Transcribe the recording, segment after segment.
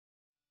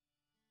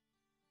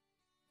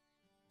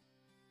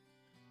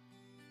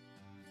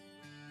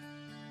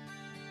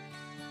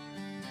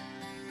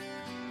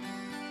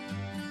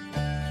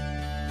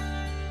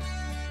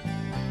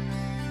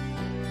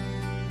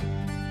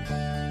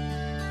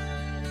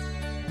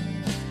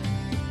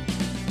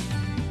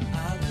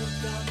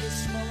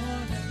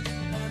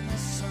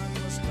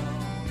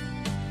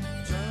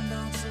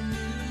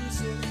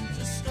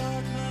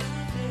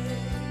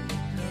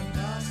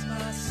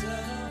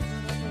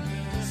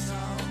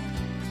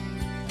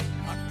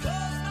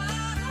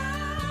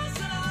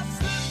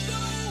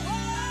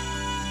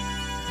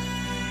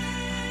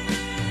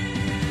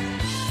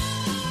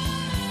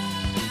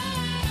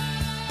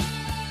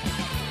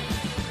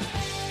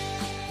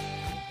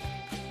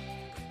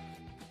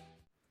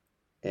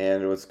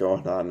And what's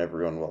going on,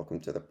 everyone? Welcome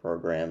to the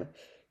program.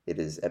 It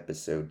is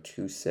episode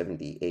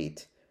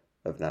 278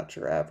 of Not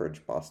Your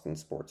Average Boston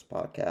Sports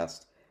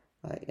Podcast.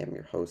 I am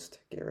your host,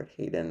 Garrett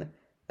Hayden.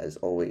 As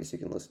always, you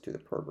can listen to the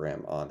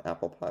program on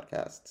Apple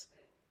Podcasts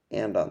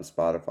and on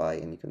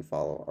Spotify, and you can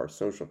follow our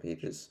social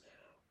pages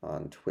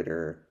on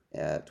Twitter,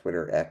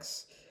 Twitter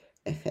X,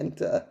 and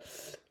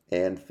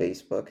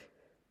Facebook.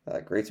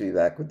 Great to be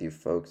back with you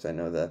folks. I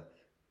know the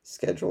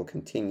schedule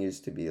continues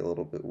to be a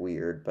little bit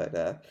weird,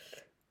 but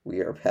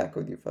we are back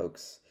with you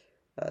folks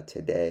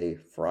today,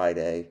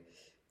 Friday.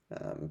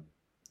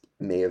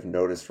 May have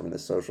noticed from the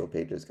social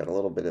pages, got a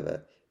little bit of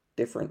a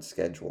different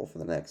schedule for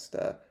the next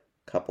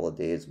couple of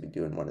days. We'll be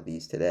doing one of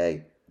these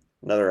today,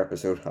 another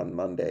episode on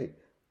Monday,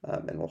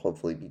 and we'll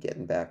hopefully be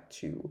getting back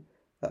to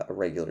a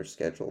regular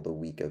schedule the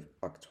week of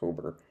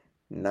October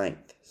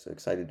 9th. So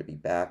excited to be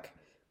back.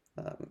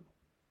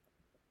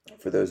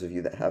 For those of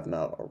you that have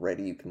not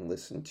already, you can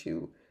listen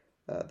to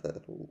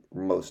the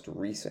most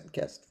recent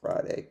Guest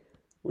Friday,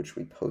 which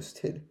we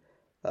posted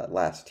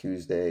last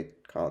Tuesday.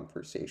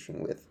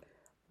 Conversation with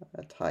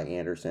Ty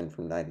Anderson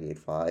from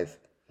 98.5,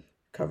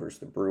 covers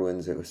the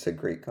Bruins. It was a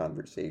great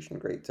conversation.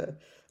 Great to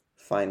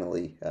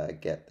finally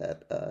get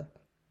that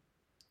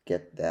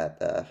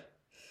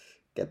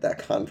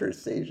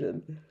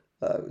conversation.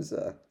 It was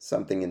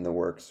something in the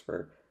works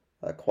for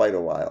quite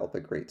a while,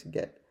 but great to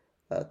get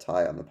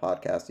Ty on the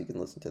podcast. You can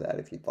listen to that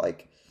if you'd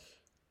like.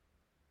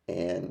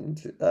 And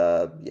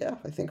yeah,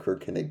 I think we're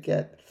gonna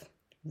get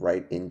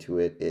right into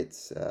it.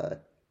 It's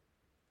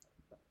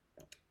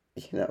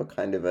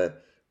kind of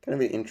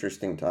an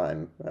interesting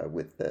time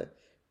with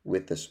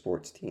the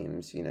sports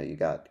teams. You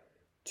got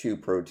two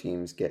pro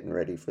teams getting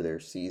ready for their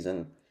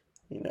season.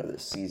 The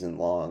season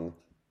long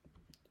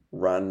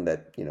run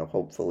that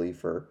hopefully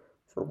for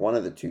one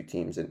of the two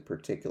teams in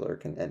particular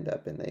can end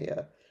up in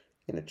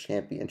a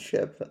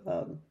championship.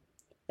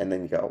 And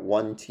then you got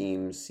one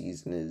team's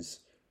season is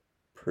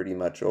pretty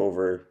much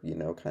over.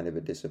 Kind of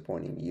a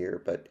disappointing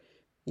year, but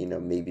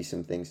maybe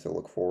some things to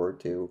look forward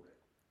to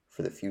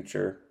for the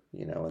future,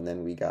 and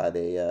then we got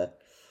a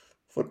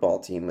football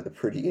team with a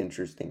pretty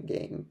interesting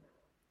game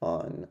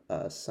on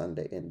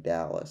Sunday in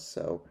Dallas.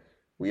 So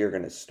we are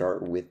going to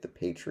start with the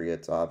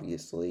Patriots,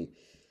 obviously.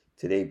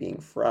 Today being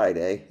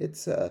Friday,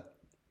 it's, it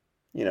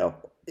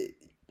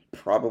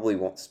probably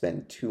won't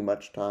spend too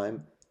much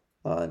time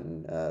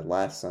on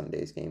last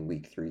Sunday's game,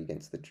 week 3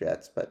 against the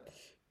Jets, but,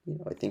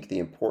 I think the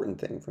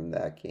important thing from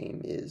that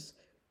game is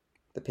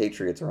the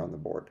Patriots are on the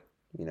board.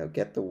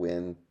 Get the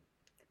win,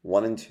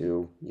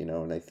 1-2,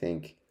 and I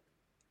think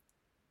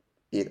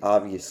it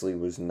obviously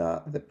was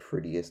not the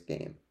prettiest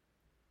game.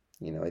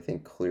 I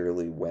think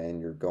clearly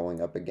when you're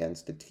going up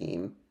against a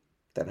team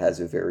that has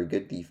a very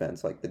good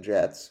defense like the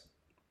Jets,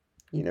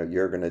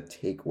 you're going to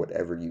take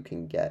whatever you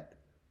can get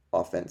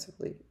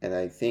offensively. And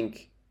I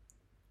think,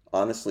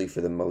 honestly, for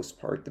the most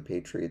part, the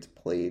Patriots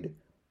played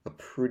a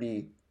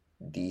pretty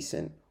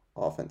decent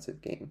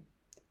offensive game.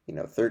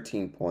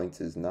 13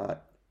 points is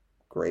not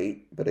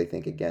great, but I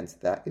think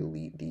against that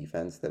elite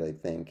defense that I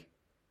think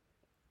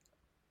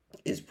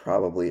is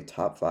probably a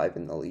top 5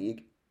 in the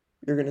league,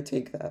 you're going to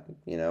take that,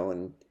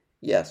 and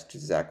yes,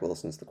 Zach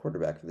Wilson's the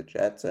quarterback for the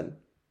Jets, and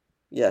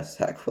yes,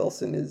 Zach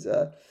Wilson is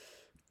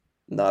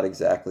not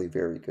exactly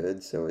very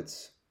good, so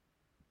it's,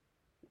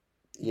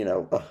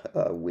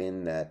 a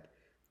win that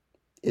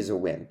is a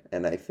win,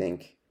 and I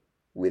think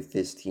with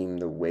this team,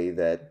 the way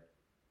that,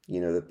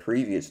 the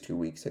previous 2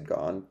 weeks had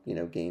gone,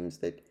 games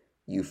that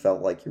you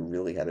felt like you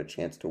really had a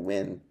chance to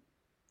win,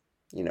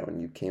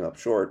 and you came up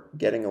short,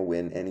 getting a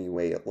win any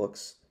way it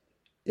looks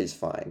is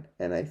fine.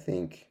 And I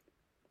think,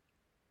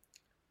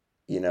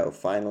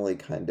 finally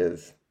kind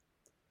of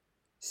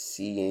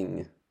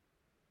seeing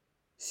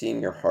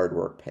your hard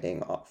work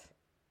paying off.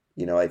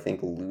 I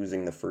think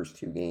losing the first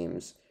 2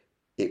 games,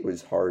 it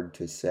was hard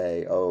to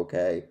say, oh,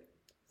 okay,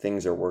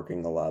 things are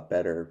working a lot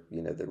better.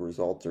 The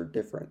results are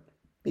different,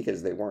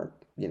 because they weren't.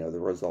 The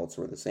results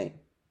were the same.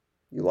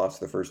 You lost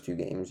the first 2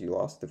 games. You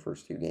lost the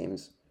first 2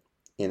 games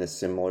in a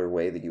similar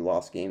way that you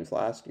lost games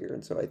last year.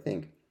 And so I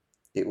think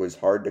it was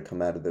hard to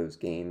come out of those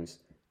games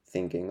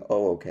thinking,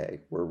 oh,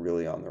 okay, we're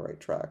really on the right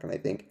track. And I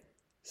think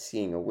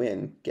seeing a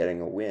win, getting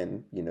a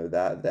win,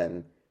 that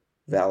then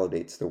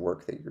validates the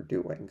work that you're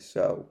doing.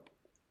 So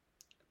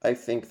I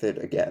think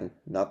that, again,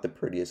 not the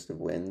prettiest of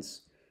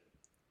wins.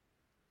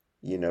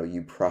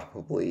 You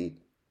probably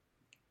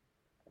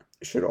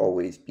should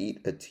always beat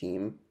a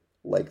team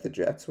like the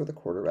Jets with a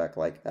quarterback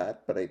like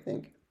that. But I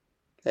think,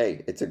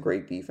 hey, it's a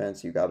great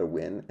defense. You got to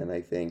win. And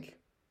I think,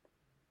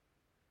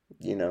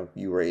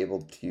 you were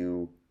able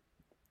to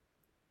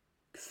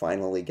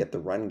finally get the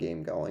run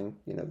game going.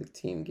 The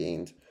team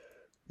gained,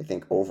 I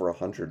think, over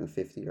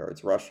 150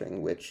 yards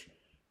rushing, which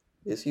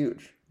is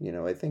huge.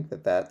 I think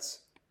that that's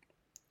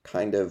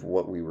kind of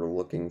what we were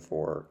looking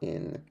for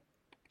in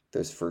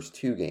those first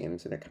 2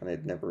 games, and it kind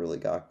of never really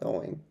got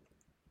going.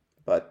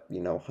 But,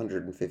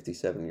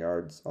 157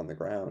 yards on the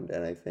ground,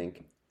 and I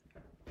think,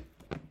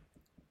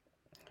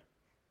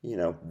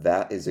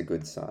 that is a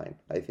good sign.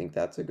 I think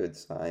that's a good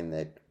sign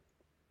that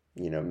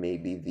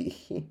maybe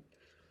the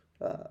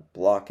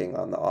blocking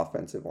on the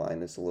offensive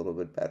line is a little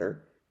bit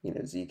better.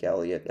 Zeke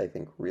Elliott, I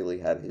think, really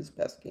had his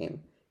best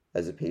game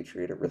as a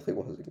Patriot. It really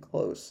wasn't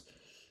close.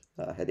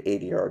 Had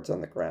 80 yards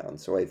on the ground.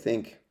 So I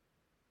think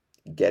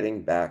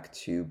getting back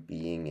to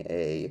being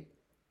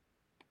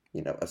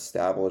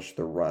establish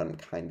the run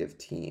kind of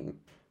team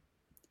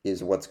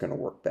is what's going to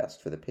work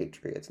best for the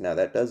Patriots. Now,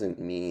 that doesn't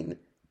mean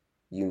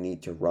you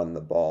need to run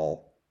the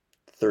ball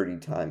 30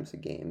 times a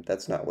game.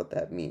 That's not what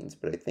that means.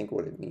 But I think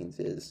what it means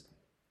is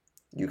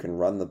you can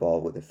run the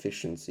ball with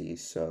efficiency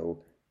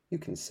so you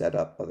can set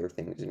up other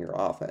things in your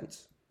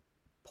offense,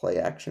 play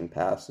action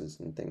passes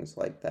and things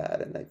like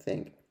that. And I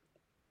think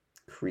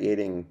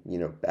creating,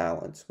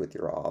 balance with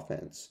your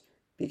offense,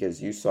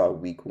 because you saw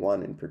week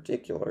one in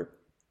particular,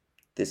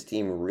 this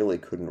team really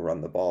couldn't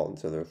run the ball. And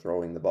so they're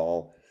throwing the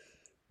ball,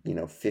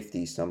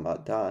 50 some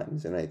odd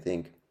times. And I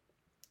think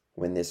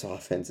when this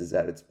offense is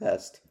at its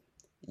best,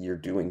 you're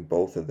doing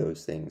both of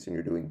those things, and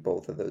you're doing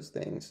both of those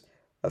things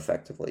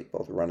effectively,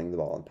 both running the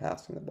ball and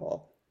passing the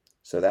ball.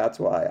 So that's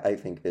why I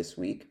think this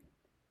week,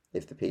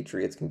 if the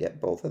Patriots can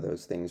get both of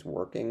those things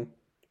working,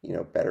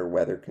 better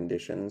weather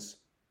conditions,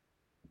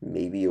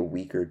 maybe a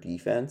weaker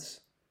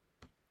defense.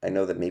 I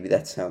know that maybe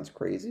that sounds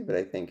crazy, but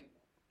I think,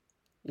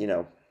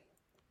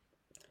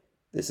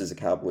 this is a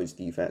Cowboys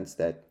defense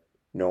that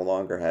no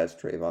longer has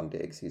Trayvon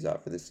Diggs. He's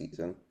out for the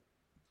season.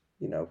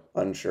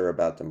 Unsure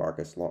about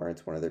DeMarcus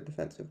Lawrence, one of their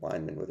defensive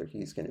linemen, whether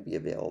he's going to be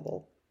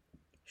available.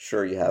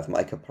 Sure, you have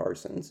Micah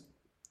Parsons,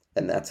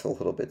 and that's a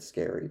little bit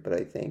scary, but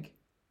I think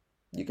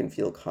you can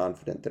feel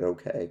confident that,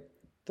 okay,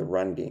 the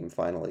run game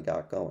finally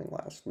got going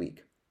last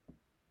week.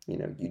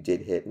 You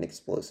did hit an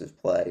explosive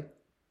play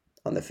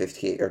on the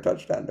 58-yard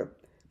touchdown to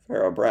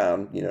Pharaoh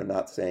Brown,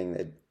 not saying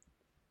that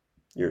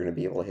you're going to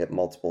be able to hit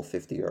multiple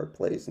 50-yard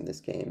plays in this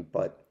game,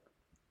 but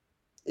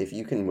if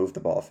you can move the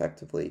ball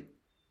effectively,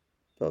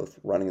 both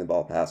running the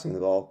ball, passing the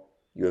ball,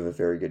 you have a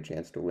very good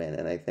chance to win.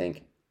 And I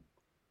think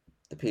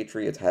the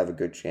Patriots have a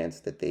good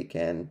chance that they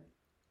can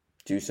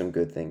do some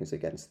good things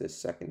against this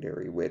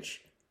secondary,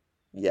 which,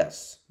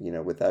 yes,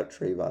 without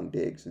Trayvon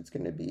Diggs, it's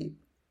going to be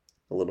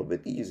a little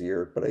bit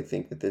easier, but I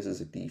think that this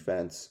is a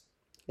defense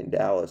in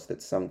Dallas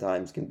that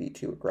sometimes can be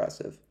too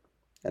aggressive.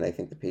 And I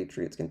think the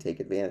Patriots can take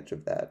advantage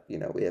of that,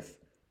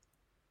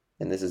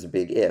 and this is a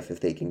big if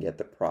they can get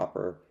the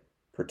proper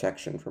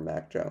protection for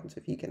Mac Jones.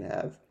 If he can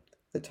have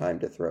the time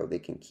to throw, they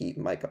can keep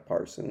Micah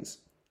Parsons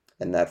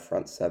and that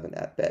front seven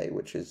at bay,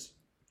 which is,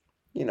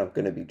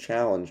 going to be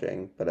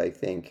challenging. But I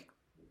think,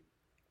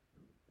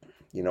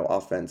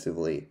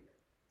 offensively,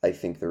 I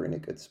think they're in a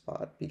good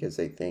spot because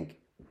I think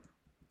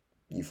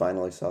you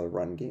finally saw the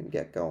run game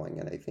get going,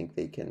 and I think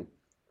they can,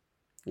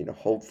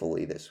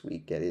 hopefully this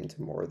week get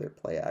into more of their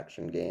play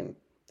action game,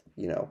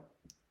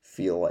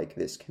 feel like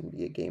this can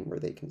be a game where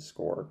they can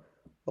score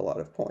a lot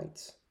of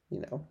points,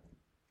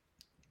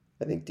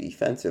 I think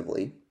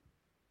defensively,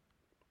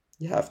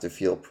 you have to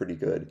feel pretty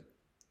good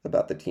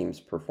about the team's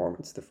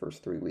performance the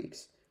first 3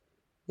 weeks.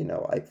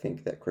 I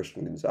think that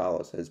Christian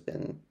Gonzalez has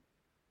been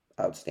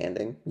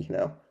outstanding.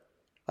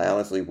 I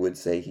honestly would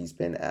say he's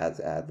been as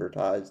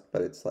advertised,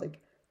 but it's like,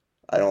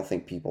 I don't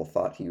think people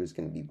thought he was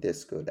going to be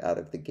this good out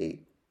of the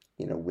gate,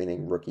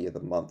 winning Rookie of the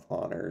Month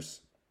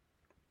honors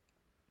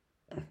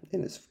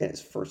in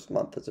his first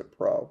month as a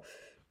pro.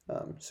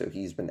 So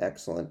he's been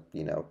excellent.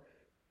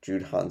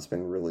 Judon's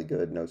been really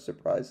good. No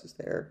surprises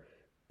there.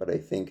 But I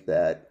think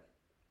that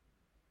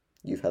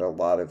you've had a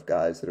lot of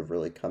guys that have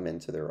really come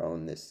into their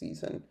own this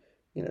season.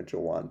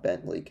 Jawan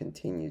Bentley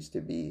continues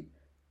to be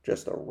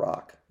just a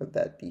rock of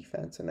that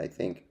defense. And I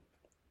think,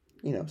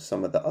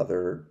 some of the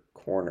other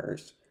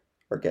corners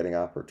are getting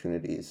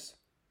opportunities,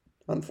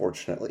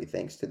 unfortunately,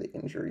 thanks to the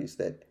injuries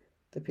that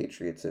the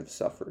Patriots have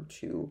suffered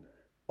to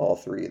all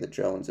three of the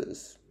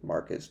Joneses,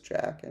 Marcus,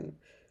 Jack, and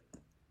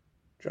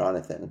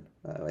Jonathan.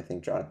 I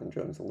think Jonathan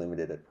Jones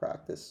limited at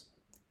practice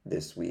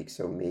this week,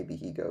 so maybe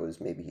he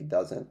goes, maybe he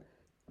doesn't.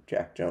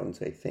 Jack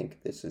Jones, I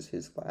think this is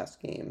his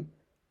last game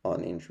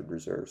on injured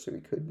reserve, so he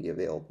could be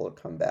available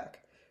to come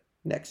back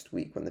next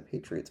week when the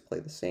Patriots play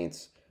the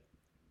Saints.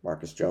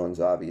 Marcus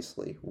Jones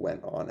obviously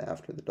went on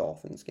after the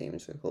Dolphins game,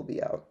 so he'll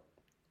be out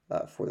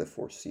for the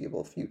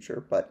foreseeable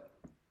future. But,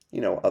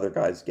 other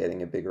guys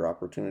getting a bigger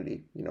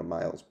opportunity,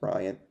 Miles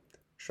Bryant,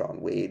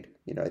 Sean Wade.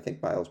 I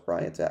think Miles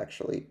Bryant's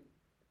actually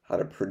had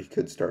a pretty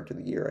good start to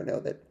the year. I know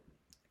that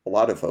a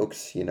lot of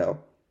folks, are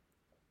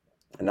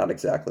not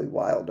exactly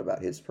wild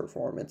about his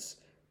performance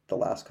the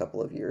last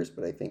couple of years,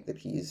 but I think that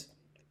he's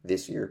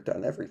this year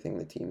done everything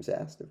the team's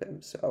asked of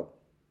him. So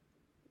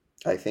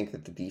I think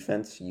that the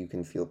defense, you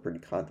can feel pretty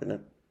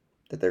confident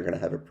that they're going to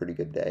have a pretty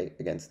good day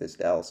against this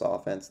Dallas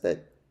offense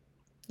that,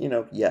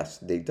 yes,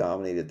 they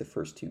dominated the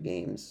first two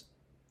games,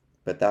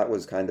 but that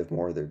was kind of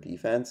more their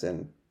defense.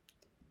 And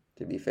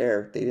to be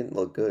fair, they didn't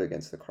look good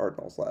against the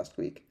Cardinals last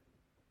week.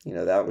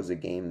 That was a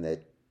game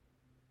that,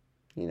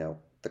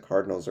 the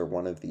Cardinals are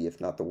one of the, if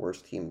not the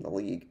worst team in the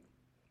league,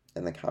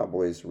 and the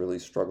Cowboys really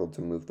struggled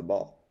to move the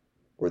ball.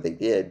 Or they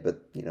did,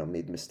 but,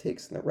 made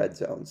mistakes in the red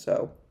zone.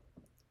 So,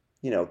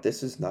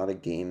 this is not a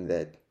game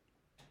that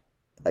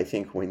I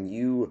think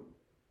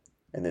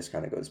and this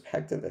kind of goes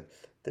back to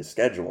the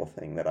schedule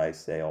thing that I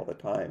say all the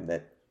time,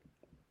 that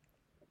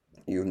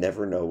you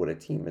never know what a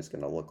team is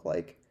going to look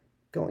like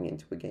going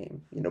into a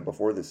game.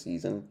 Before the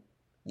season,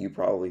 you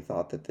probably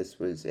thought that this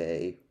was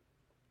a,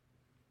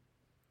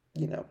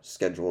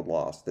 scheduled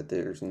loss, that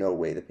there's no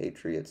way the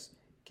Patriots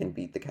can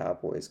beat the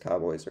Cowboys.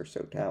 Cowboys are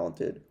so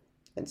talented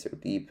and so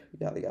deep,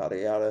 yada, yada,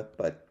 yada.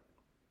 But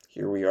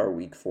here we are,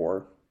 week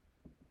 4.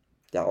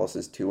 Dallas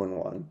is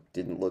 2-1.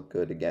 Didn't look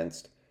good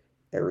against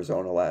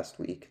Arizona last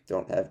week.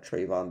 Don't have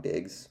Trayvon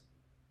Diggs.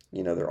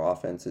 Their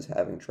offense is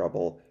having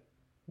trouble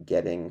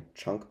getting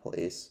chunk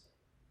plays.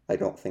 I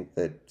don't think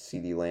that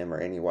CeeDee Lamb or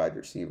any wide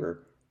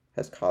receiver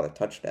has caught a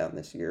touchdown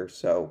this year.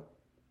 So,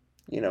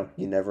 you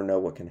never know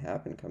what can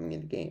happen coming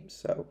into games.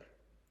 So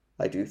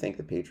I do think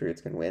the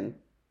Patriots can win.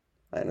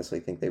 I honestly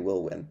think they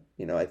will win.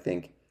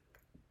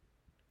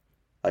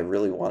 I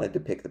really wanted to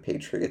pick the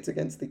Patriots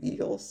against the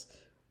Eagles.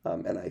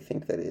 And I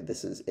think that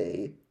this is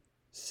a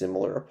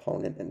similar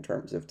opponent in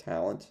terms of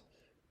talent.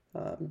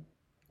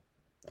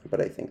 But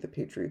I think the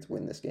Patriots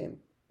win this game.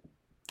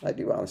 I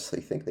do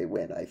honestly think they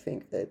win. I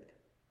think that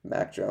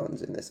Mac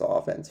Jones in this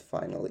offense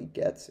finally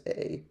gets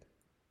a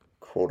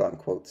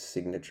quote-unquote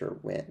signature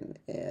win.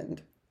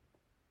 And,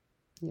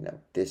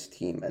 this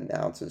team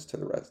announces to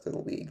the rest of the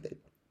league that,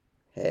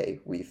 hey,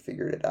 we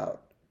figured it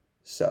out.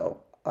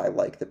 So I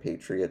like the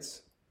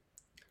Patriots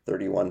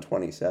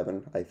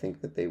 31-27. I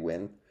think that they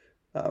win.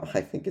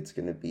 I think it's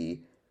going to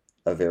be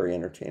a very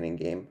entertaining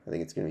game. I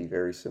think it's going to be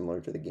very similar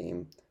to the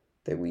game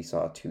that we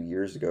saw 2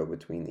 years ago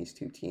between these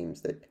two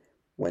teams that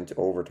went to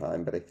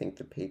overtime. But I think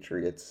the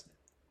Patriots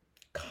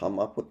come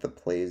up with the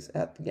plays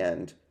at the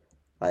end.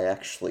 I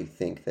actually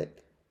think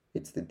that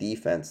it's the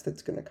defense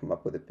that's going to come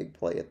up with a big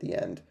play at the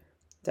end.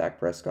 Dak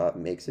Prescott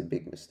makes a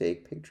big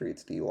mistake.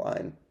 Patriots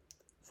D-line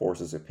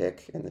forces a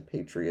pick, and the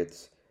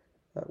Patriots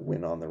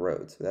win on the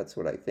road. So that's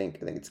what I think.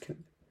 I think it's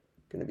going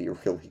to be a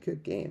really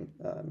good game.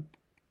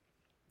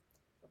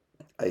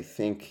 I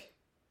think,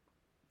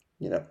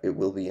 it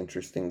will be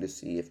interesting to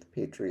see if the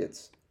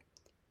Patriots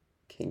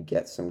can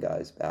get some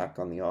guys back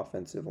on the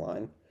offensive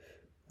line.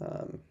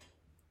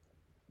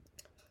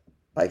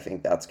 I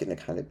think that's going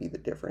to kind of be the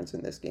difference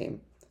in this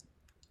game.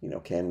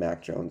 Can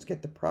Mac Jones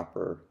get the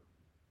proper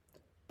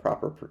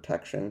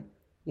protection?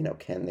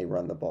 Can they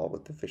run the ball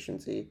with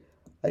efficiency?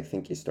 I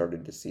think you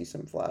started to see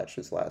some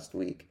flashes last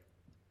week.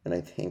 And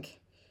I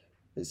think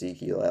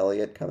Ezekiel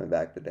Elliott coming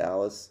back to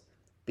Dallas,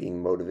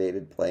 being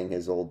motivated, playing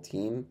his old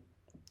team,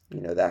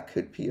 that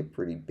could be a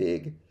pretty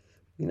big,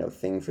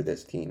 thing for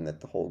this team, that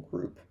the whole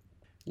group,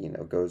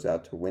 goes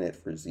out to win it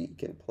for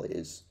Zeke and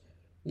plays,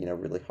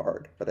 really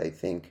hard. But I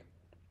think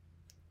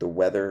the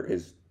weather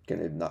is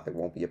it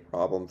won't be a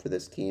problem for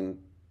this team.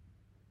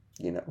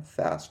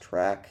 Fast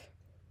track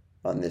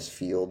on this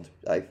field.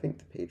 I think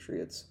the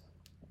Patriots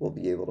will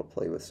be able to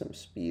play with some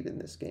speed in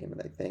this game,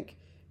 and I think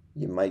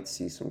you might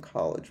see some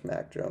college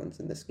Mac Jones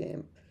in this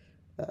game.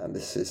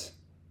 This is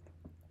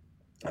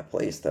a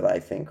place that I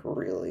think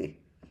really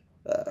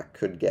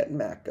could get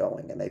Mac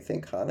going, and I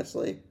think,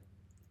 honestly,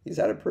 he's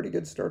had a pretty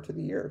good start to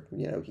the year.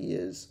 He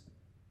is,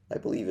 I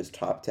believe, is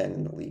top 10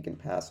 in the league in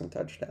passing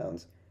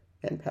touchdowns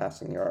and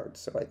passing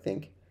yards, so I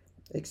think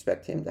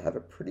expect him to have a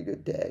pretty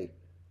good day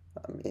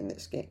in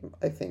this game.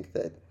 I think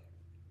that,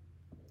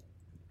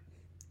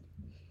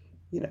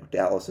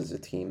 Dallas is a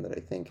team that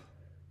I think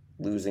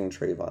losing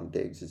Trayvon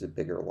Diggs is a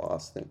bigger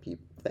loss than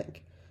people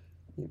think.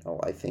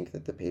 I think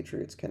that the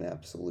Patriots can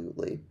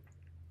absolutely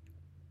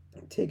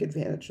take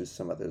advantage of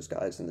some of those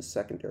guys in the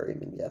secondary. I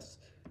mean, yes,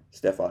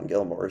 Stephon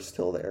Gilmore is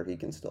still there. He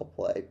can still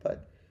play,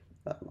 but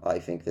I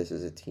think this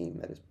is a team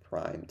that is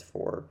primed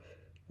for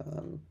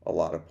a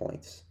lot of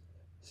points.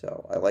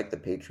 So I like the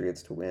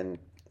Patriots to win,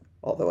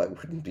 although I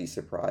wouldn't be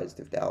surprised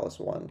if Dallas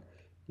won.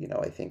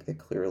 I think that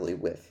clearly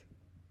with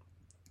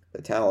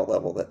the talent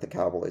level that the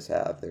Cowboys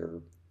have, they're,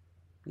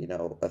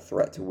 a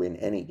threat to win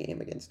any game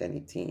against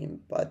any team.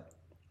 But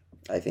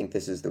I think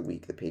this is the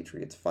week the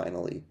Patriots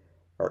finally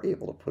are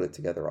able to put it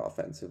together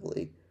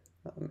offensively.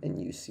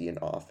 And you see an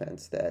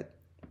offense that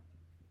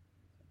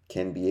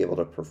can be able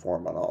to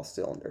perform on all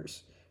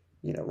cylinders,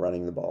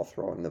 running the ball,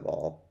 throwing the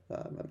ball.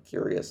 I'm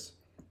curious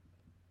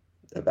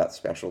about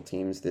special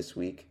teams this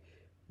week.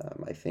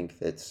 I think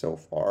that so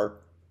far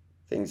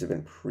things have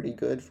been pretty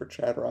good for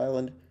Chad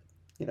Ryland.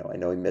 I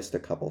know he missed a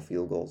couple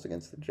field goals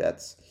against the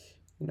Jets.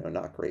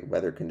 Not great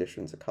weather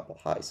conditions, a couple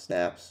high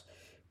snaps.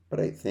 But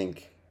I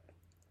think,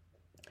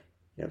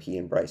 he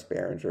and Bryce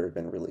Behringer have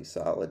been really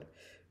solid.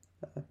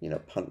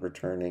 Punt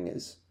returning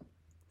it's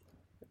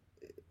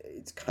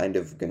kind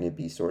of going to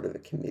be sort of a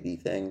committee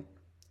thing,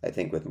 I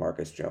think, with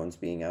Marcus Jones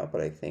being out.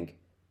 But I think,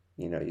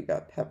 you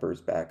got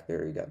Peppers back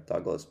there, you got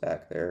Douglas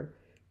back there,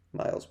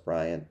 Miles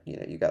Bryant.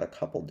 You got a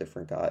couple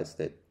different guys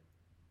that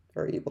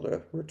are able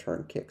to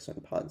return kicks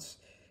and punts.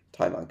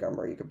 Ty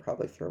Montgomery you could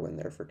probably throw in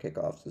there for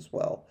kickoffs as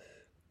well.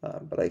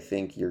 But I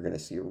think you're going to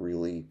see a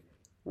really,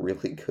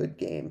 really good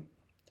game.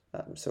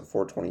 So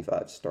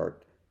 4:25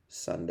 start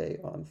Sunday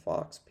on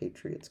Fox.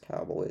 Patriots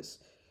Cowboys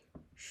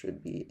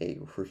should be a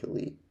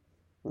really,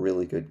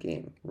 really good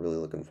game. Really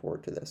looking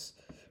forward to this.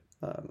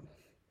 Um,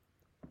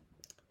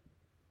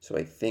 so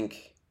I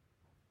think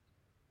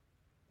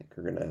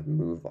we're gonna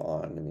move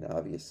on. I mean,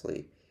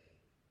 obviously,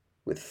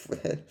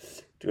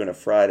 with doing a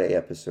Friday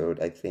episode,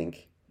 I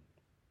think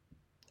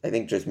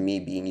just me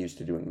being used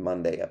to doing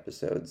Monday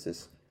episodes,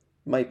 this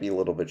might be a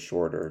little bit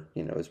shorter,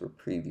 as we're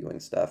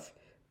previewing stuff,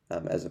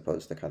 as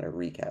opposed to kind of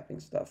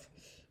recapping stuff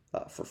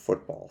for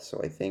football.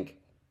 So I think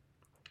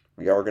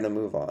we are going to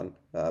move on,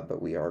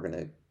 but we are going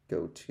to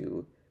go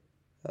to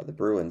the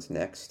Bruins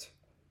next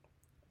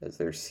as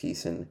their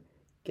season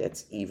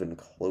gets even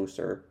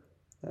closer.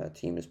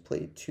 Team has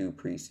played 2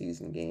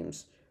 preseason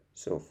games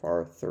so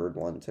far, third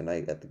one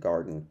tonight at the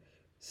Garden,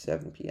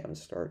 7 p.m.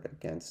 start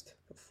against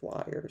the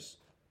Flyers.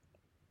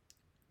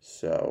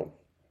 So,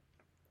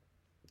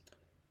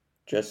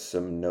 just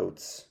some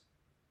notes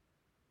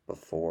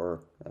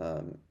before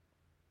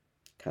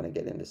kind of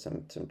get into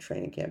some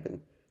training camp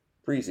and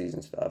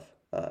preseason stuff.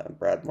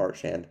 Brad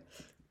Marchand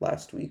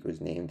last week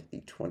was named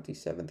the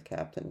 27th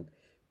captain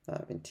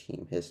in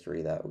team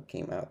history. That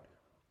came out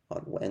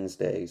on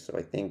Wednesday. So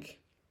I think,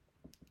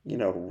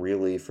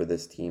 really for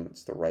this team,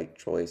 it's the right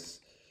choice.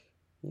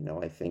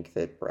 I think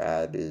that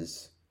Brad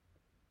is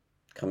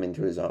come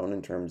into his own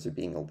in terms of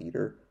being a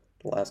leader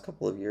the last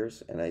couple of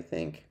years. And I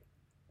think,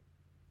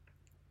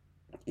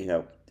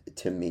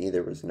 to me,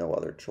 there was no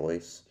other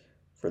choice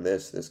for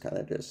this. This kind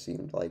of just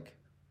seemed like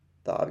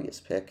the obvious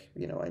pick.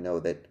 I know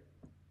that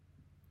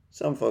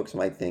some folks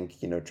might think,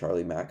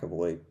 Charlie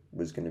McAvoy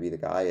was going to be the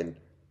guy, and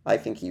I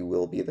think he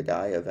will be the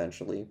guy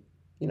eventually.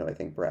 I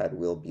think Brad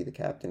will be the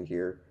captain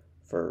here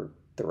for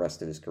the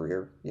rest of his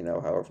career,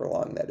 however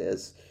long that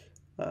is.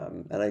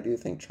 And I do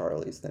think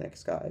Charlie's the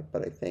next guy,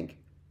 but I think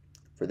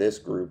for this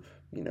group,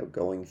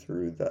 going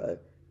through the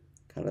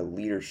kind of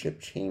leadership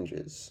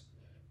changes,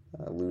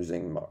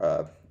 losing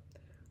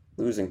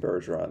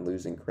Bergeron,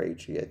 losing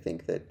Krejci, I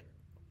think that,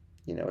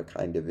 it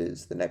kind of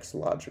is the next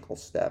logical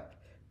step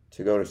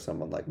to go to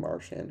someone like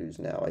Marchand, who's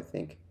now, I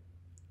think,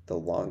 the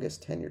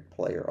longest tenured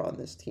player on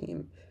this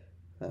team,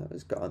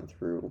 has gone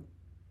through,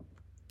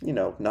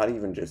 not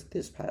even just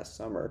this past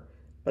summer,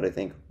 but I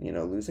think,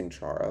 losing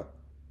Chara,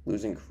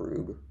 losing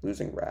Krug,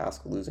 losing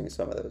Rask, losing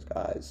some of those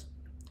guys,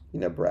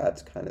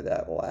 Brad's kind of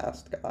that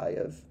last guy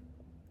of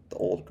the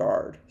old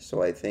guard.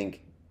 So I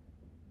think,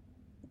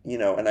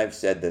 and I've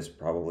said this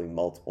probably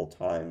multiple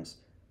times,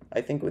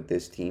 I think with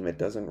this team, it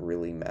doesn't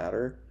really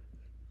matter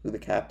who the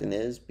captain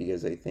is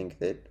because I think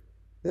that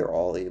they're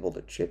all able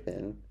to chip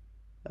in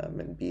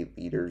and be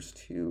leaders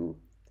to,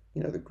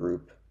 the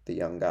group, the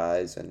young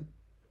guys. And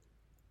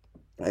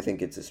I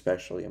think it's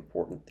especially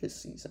important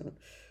this season.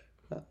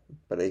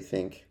 But I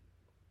think,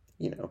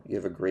 you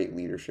have a great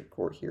leadership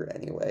core here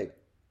anyway.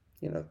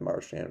 With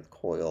Marchand, with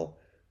Coyle,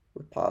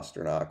 with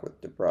Pasternak,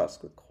 with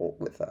DeBrusk,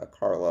 with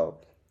Carlo,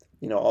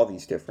 all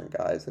these different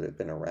guys that have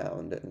been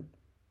around and,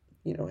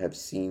 have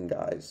seen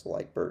guys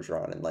like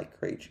Bergeron and like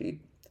Krejci,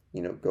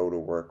 go to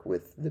work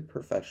with the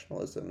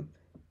professionalism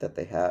that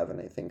they have.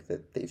 And I think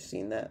that they've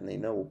seen that and they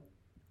know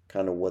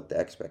kind of what the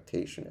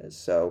expectation is.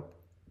 So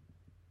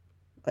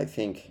I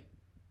think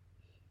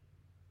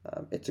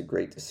it's a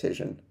great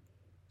decision.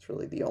 It's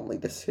really the only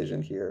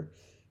decision here.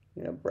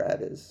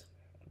 Brad is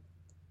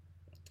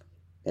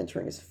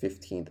entering his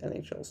 15th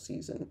NHL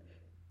season,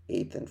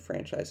 8th in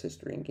franchise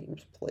history in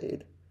games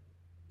played,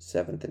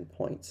 7th in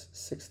points,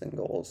 6th in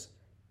goals,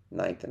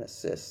 9th in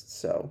assists.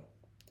 So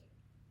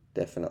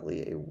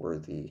definitely a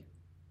worthy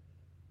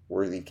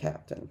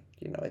captain.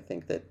 I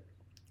think that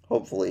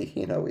hopefully,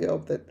 we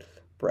hope that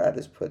Brad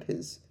has put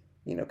his,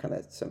 kind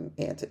of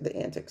the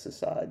antics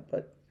aside,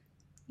 but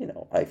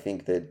I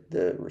think that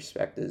the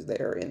respect is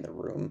there in the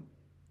room,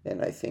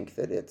 and I think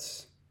that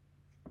it's,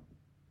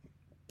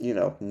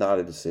 not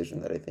a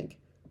decision that I think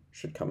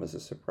should come as a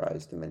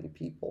surprise to many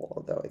people,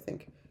 although I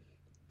think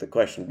the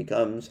question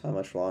becomes, how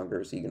much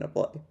longer is he going to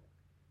play?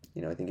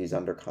 I think he's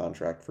under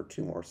contract for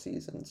 2 more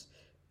seasons,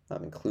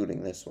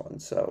 including this one,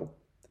 so,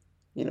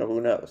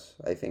 who knows?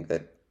 I think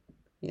that,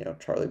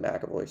 Charlie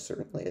McAvoy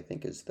certainly, I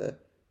think, is the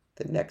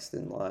next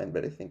in line,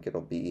 but I think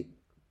it'll be,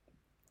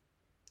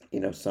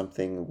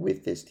 something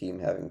with this team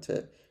having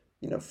to,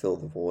 fill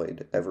the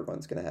void.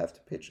 Everyone's going to have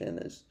to pitch in,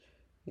 as,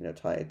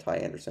 Ty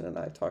Anderson and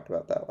I talked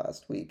about that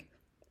last week,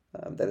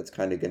 that it's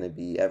kind of going to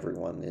be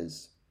everyone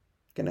is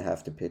going to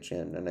have to pitch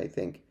in. And I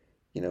think,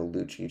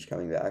 Lucic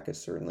coming back is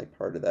certainly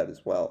part of that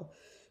as well.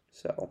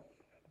 So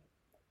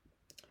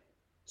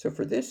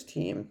for this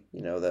team,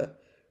 the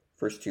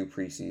first 2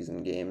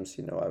 preseason games,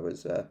 I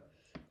was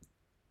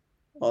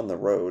on the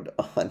road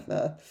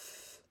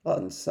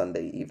on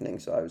Sunday evening,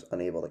 so I was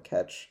unable to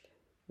catch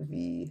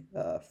the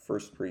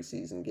first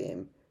preseason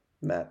game,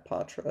 Matt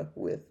Patra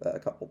with a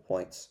couple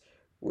points,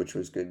 which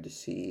was good to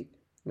see.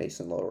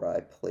 Mason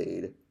Lohrei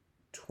played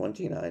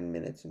 29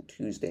 minutes in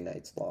Tuesday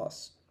night's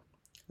loss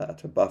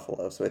to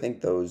Buffalo. So I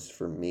think those,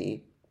 for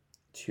me,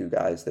 2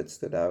 guys that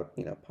stood out.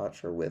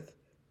 Patra with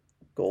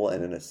goal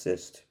and an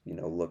assist,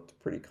 looked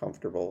pretty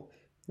comfortable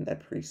in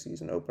that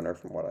preseason opener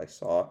from what I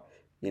saw.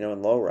 And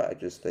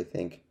Lohrei, I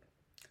think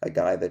a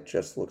guy that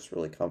just looks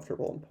really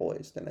comfortable and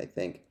poised. And I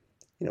think,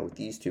 with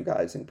these two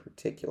guys in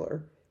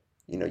particular,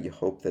 you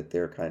hope that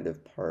they're kind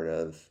of part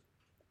of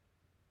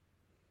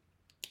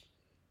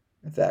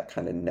that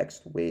kind of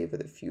next wave of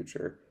the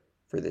future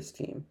for this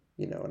team,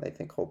 and I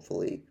think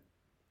hopefully,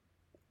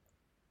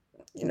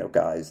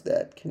 guys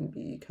that can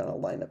be kind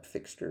of lineup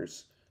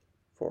fixtures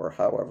for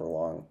however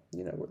long,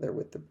 they're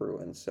with the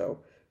Bruins. So,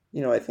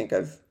 I think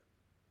Ty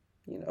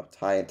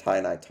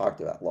and I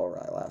talked about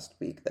Lowry last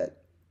week that,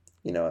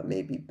 it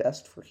may be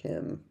best for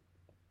him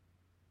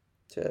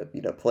to,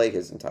 play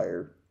his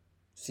entire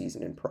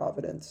season in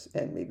Providence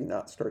and maybe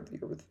not start the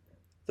year with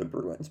the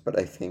Bruins. But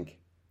I think,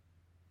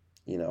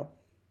 you know,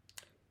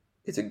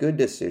 it's a good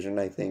decision,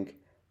 I think,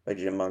 by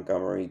Jim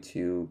Montgomery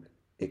to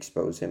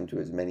expose him to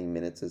as many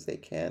minutes as they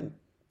can,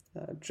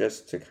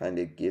 just to kind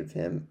of give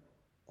him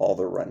all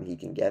the run he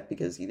can get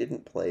because he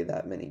didn't play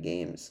that many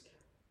games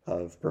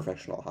of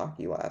professional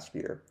hockey last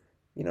year.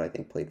 I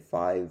think played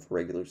 5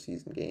 regular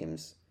season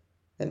games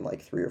and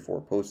like 3 or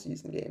 4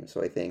 postseason games.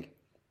 So I think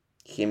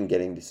him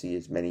getting to see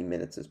as many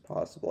minutes as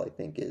possible, I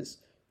think, is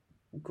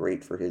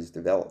great for his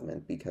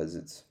development because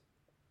it's,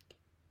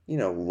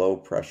 low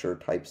pressure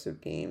types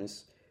of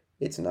games.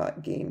 It's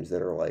not games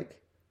that are like,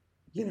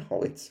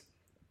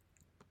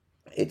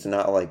 it's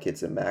not like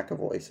it's a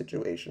McAvoy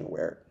situation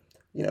where,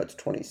 it's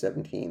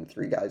 2017,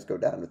 3 guys go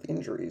down with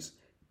injuries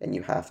and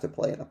you have to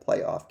play in a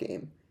playoff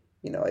game.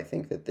 I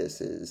think that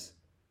this is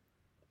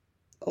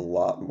a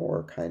lot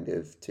more kind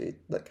of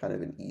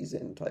an ease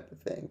in type of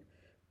thing.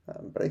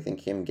 But I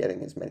think him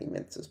getting as many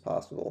minutes as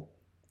possible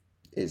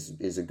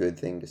is a good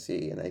thing to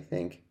see. And I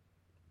think,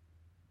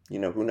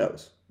 who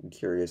knows? I'm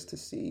curious to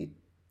see,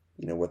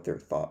 what their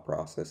thought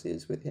process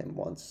is with him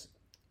once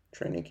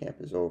training camp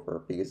is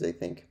over. Because I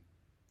think,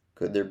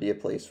 could there be a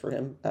place for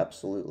him?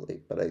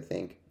 Absolutely. But I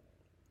think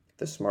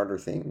the smarter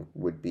thing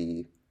would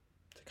be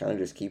to kind of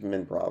just keep him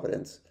in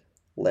Providence,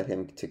 let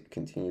him to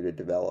continue to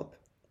develop,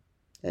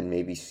 and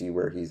maybe see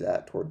where he's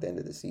at toward the end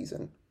of the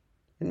season,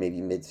 and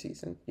maybe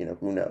mid-season.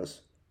 Who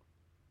knows?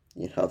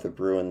 The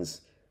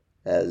Bruins,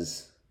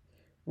 as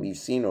we've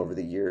seen over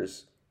the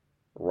years,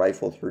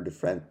 rifle through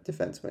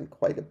defensemen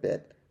quite a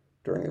bit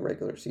during the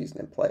regular season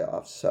and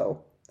playoffs.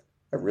 So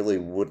I really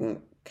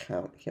wouldn't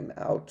count him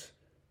out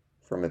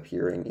from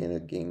appearing in a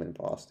game in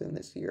Boston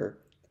this year.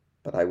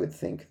 But I would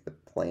think the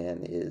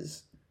plan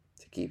is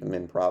to keep him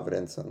in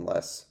Providence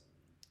unless,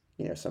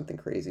 something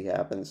crazy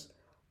happens.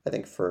 I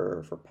think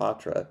for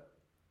Patra,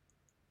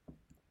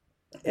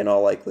 in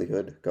all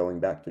likelihood, going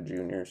back to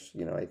juniors,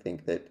 I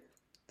think that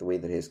the way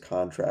that his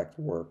contract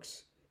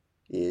works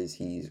is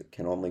he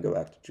can only go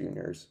back to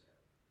juniors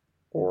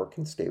or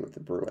can stay with the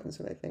Bruins.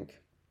 And I think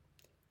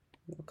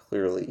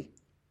clearly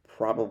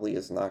probably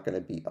is not going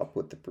to be up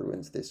with the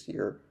Bruins this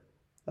year,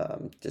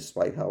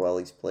 despite how well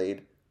he's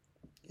played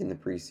in the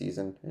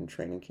preseason and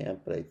training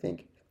camp. But I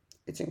think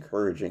it's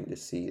encouraging to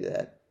see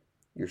that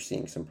you're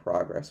seeing some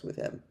progress with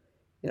him.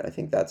 I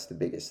think that's the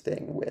biggest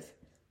thing with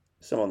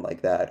someone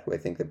like that, who I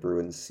think the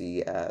Bruins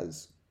see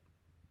as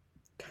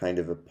kind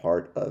of a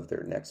part of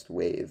their next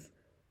wave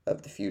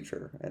of the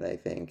future. And I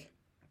think,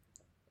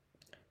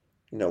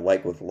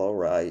 like with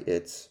Lowry,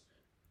 it's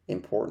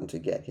important to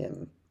get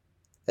him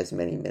as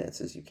many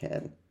minutes as you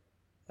can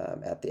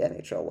at the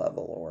NHL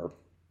level or,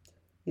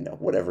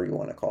 whatever you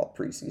want to call it,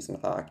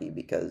 preseason hockey,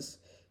 because,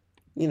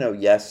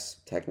 yes,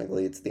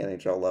 technically it's the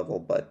NHL level,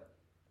 but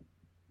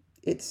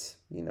it's,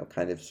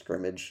 kind of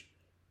scrimmage.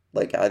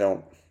 I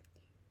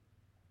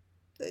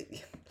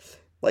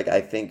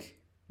think,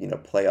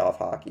 playoff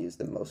hockey is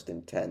the most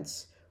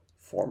intense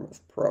form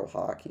of pro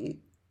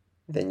hockey.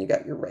 Then you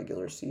got your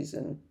regular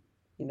season,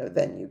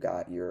 then you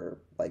got your,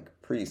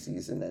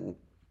 preseason and,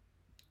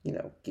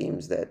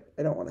 games that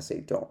I don't want to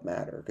say don't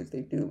matter because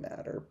they do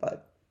matter,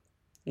 but,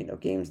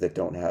 games that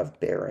don't have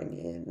bearing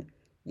in,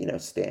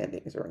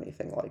 standings or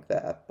anything like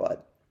that.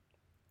 But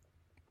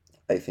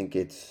I think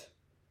it's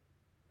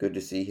good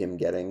to see him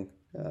getting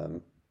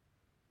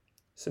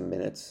some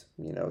minutes,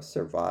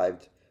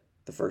 survived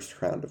the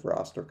first round of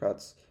roster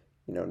cuts.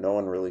 No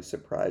one really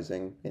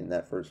surprising in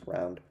that first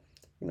round.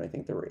 I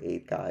think there were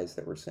 8 guys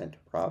that were sent to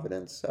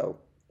Providence. So,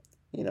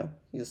 he'll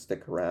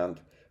stick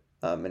around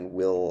and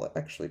will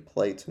actually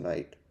play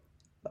tonight.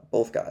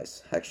 Both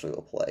guys actually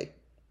will play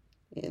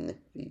in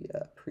the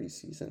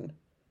preseason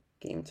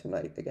game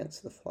tonight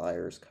against the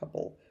Flyers.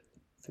 Couple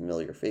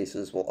familiar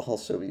faces will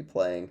also be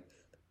playing.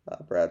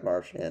 Brad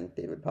Marchand,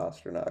 David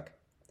Pastrnak,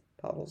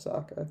 Pavel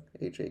Zacha,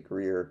 AJ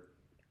Greer,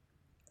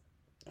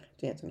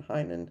 Danton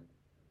Heinen,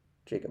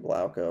 Jacob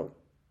Lauko,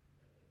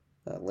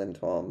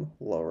 Lindholm,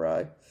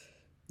 Lowry,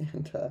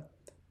 and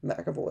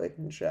McAvoy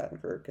and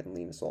Shattenkirk and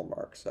Linus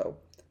Olmark. So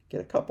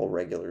get a couple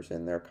regulars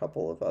in there, a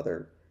couple of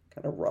other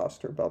kind of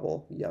roster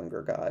bubble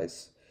younger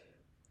guys.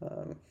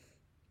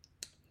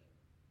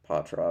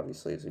 Patra,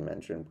 obviously, as you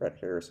mentioned, Brett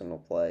Harrison will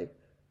play.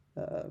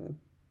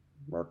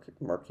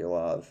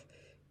 Merkulov,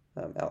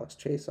 Alex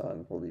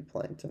Chason will be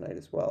playing tonight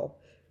as well.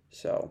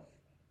 So,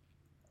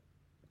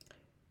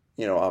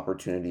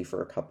 opportunity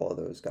for a couple of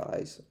those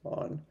guys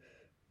on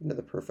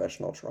the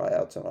professional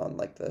tryouts and on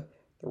like the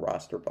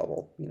roster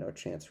bubble, a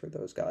chance for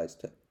those guys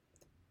to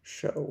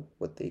show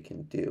what they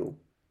can do.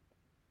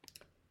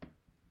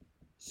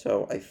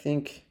 So I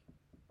think,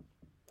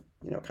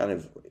 kind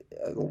of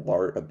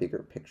a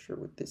bigger picture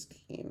with this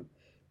team.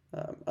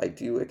 I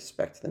do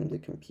expect them to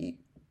compete.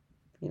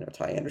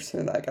 Ty Anderson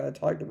and I kind of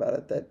talked about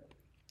it that,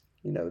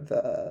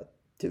 the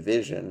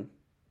division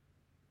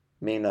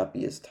may not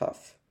be as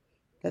tough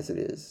as it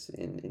is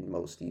in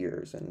most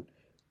years. And,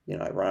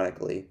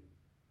 ironically,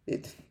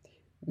 it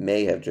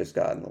may have just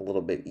gotten a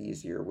little bit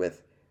easier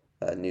with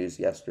news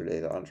yesterday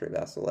that Andre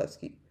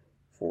Vasilevsky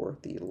for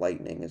the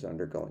Lightning is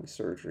undergoing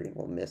surgery and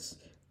will miss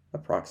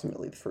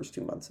approximately the first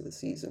 2 months of the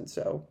season.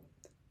 So,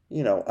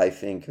 I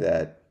think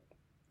that,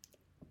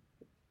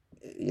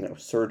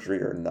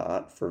 surgery or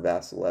not for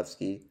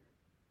Vasilevsky,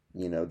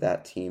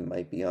 that team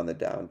might be on the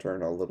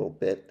downturn a little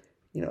bit.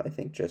 I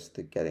think just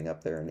the getting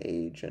up there in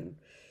age and,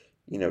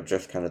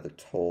 just kind of the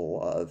toll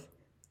of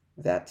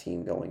that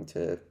team going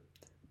to,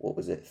 what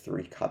was it,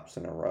 3 cups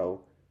in a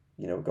row,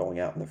 going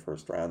out in the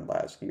first round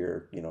last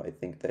year. I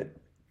think that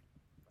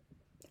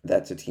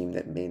that's a team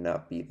that may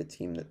not be the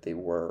team that they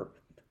were,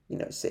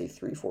 say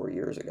 3-4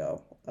 years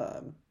ago.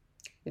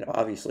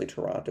 Obviously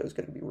Toronto is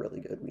going to be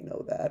really good. We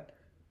know that.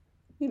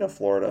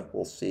 Florida,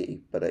 we'll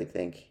see. But I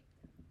think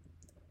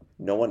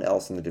no one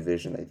else in the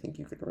division, I think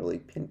you can really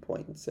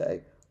pinpoint and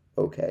say,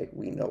 okay,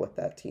 we know what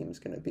that team's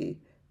going to be.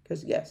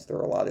 Because, yes, there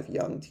are a lot of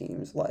young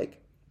teams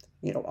like,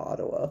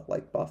 Ottawa,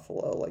 like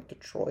Buffalo, like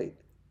Detroit,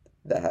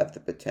 that have the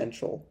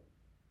potential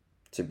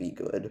to be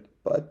good.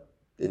 But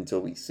until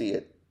we see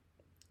it,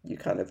 you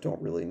kind of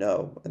don't really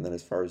know. And then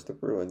as far as the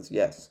Bruins,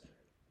 yes,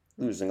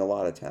 losing a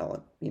lot of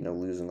talent,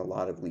 losing a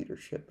lot of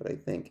leadership. But I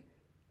think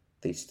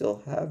they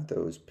still have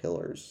those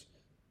pillars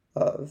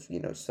of,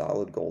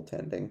 solid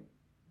goaltending.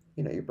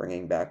 You're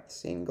bringing back the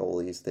same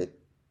goalies that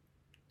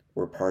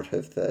were part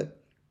of the,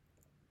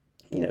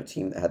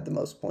 team that had the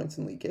most points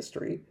in league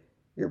history.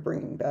 You're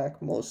bringing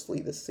back mostly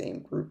the same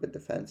group of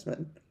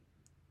defensemen,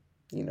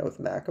 with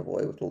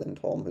McAvoy, with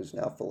Lindholm, who's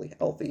now fully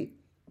healthy,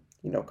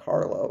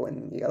 Carlo,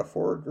 and you got a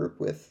forward group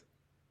with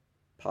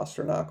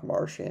Pastrnak,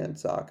 Marchand,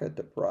 Zacha,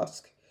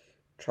 DeBrusk,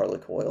 Charlie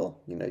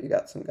Coyle. You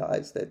got some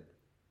guys that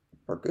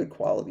are good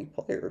quality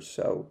players.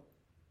 So,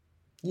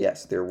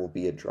 yes, there will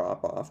be a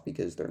drop off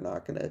because they're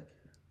not going to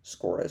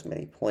score as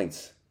many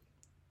points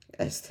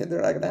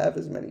they're not going to have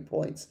as many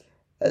points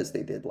as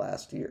they did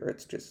last year.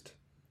 It's just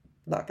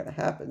not going to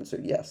happen. So,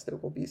 yes, there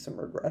will be some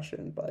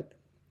regression, but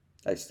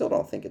I still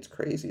don't think it's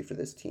crazy for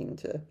this team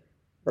to,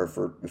 or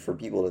for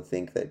people to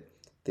think that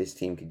this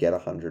team could get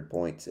 100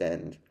 points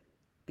and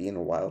be in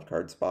a wild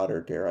card spot,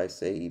 or dare I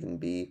say, even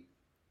be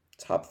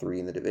top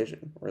 3 in the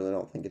division. I really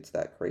don't think it's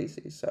that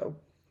crazy. So,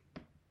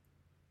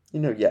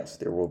 yes,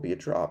 there will be a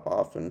drop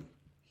off, and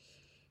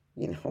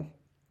it's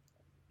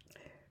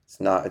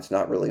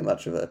not really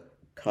much of a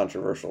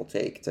controversial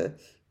take to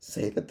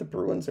say that the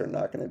Bruins are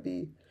not going to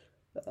be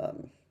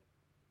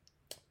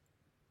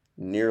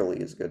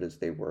nearly as good as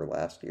they were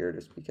last year,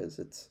 just because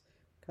it's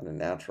kind of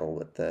natural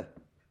with the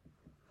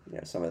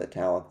some of the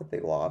talent that they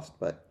lost,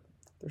 but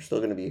they're still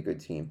going to be a good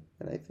team,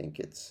 and I think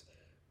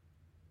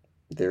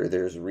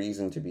there's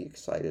reason to be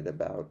excited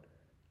about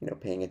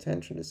paying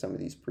attention to some of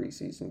these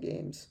preseason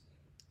games,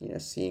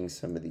 seeing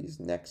some of this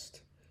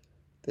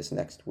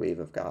next wave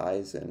of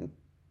guys, and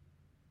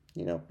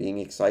being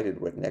excited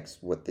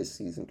what this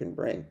season can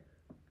bring,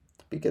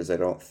 because I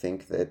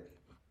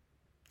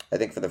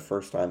think for the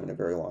first time in a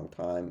very long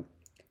time,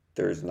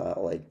 there's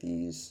not like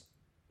these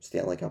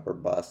Stanley Cup or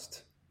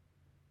bust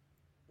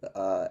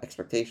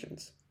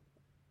expectations.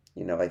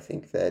 I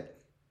think that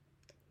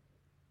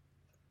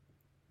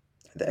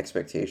the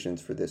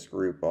expectations for this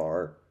group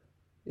are,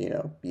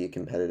 be a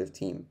competitive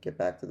team, get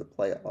back to the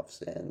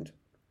playoffs, and,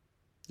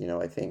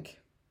 I think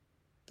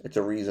it's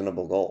a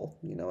reasonable goal.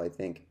 I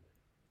think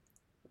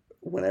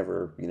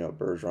whenever,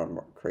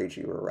 Bergeron,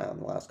 Krejci were around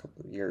the last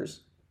couple of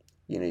years,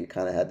 you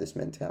kind of had this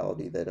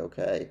mentality that,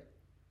 okay,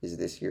 is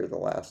this year the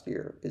last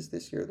year? Is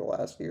this year the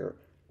last year?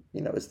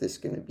 Is this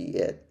going to be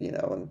it?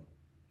 And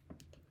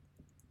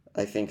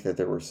I think that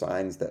there were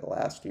signs that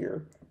last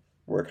year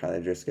were kind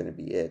of just going to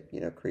be it.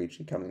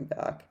 Krejci coming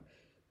back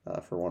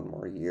for one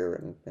more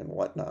year and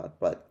whatnot.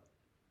 But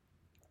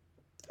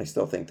I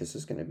still think this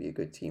is going to be a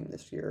good team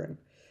this year. And,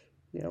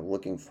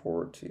 looking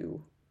forward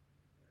to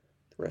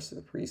the rest of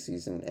the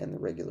preseason and the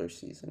regular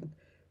season,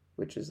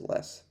 which is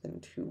less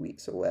than 2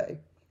 weeks away.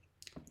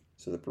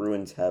 So the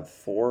Bruins have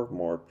 4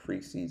 more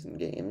preseason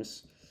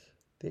games.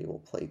 They will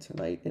play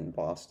tonight in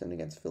Boston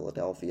against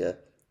Philadelphia,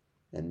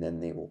 and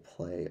then they will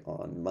play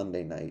on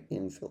Monday night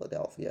in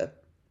Philadelphia,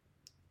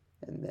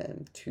 and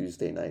then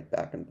Tuesday night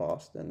back in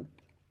Boston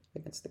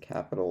against the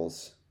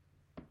Capitals,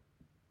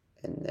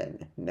 and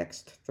then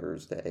next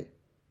Thursday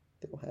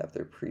they will have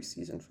their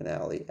preseason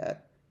finale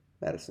at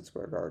Madison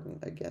Square Garden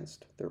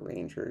against the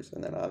Rangers,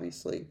 and then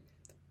obviously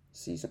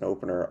season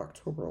opener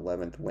October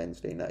 11th,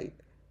 Wednesday night,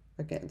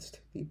 against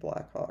the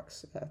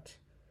Blackhawks at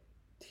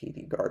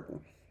TD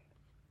Garden.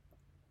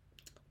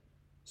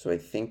 So I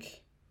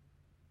think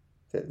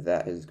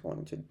that is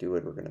going to do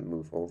it. We're going to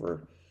move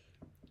over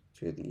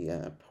to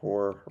the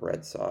poor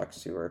Red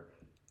Sox, who are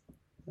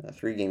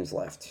 3 games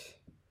left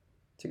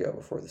to go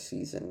before the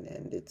season,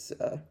 and it's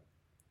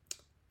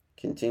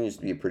continues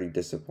to be a pretty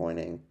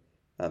disappointing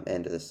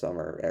end of the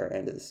summer or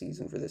end of the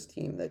season for this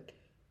team. That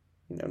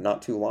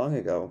not too long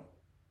ago,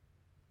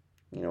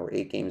 we're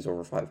 8 games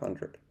over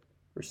 500.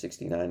 We're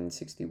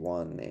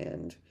 69-61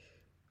 and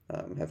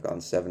have gone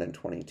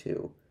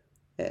 7-22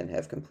 and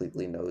have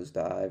completely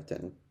nosedived.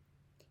 And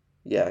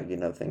yeah,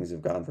 things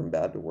have gone from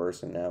bad to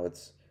worse, and now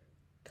it's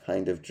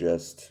kind of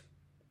just,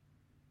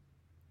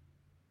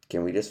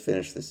 can we just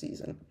finish the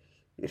season?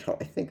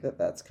 I think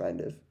that's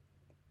kind of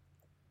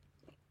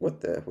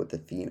what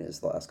the theme is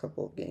the last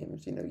couple of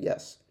games.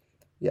 Yes,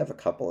 you have a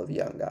couple of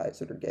young guys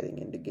that are getting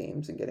into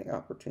games and getting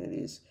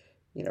opportunities.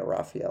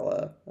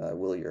 Rafaela,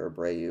 Wilyer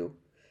Abreu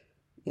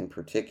in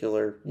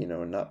particular,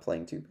 not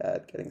playing too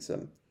bad, getting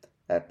some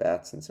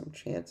at-bats and some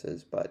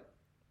chances. But,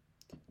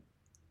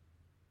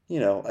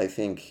 I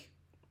think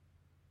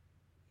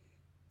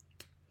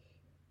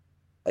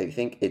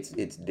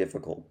it's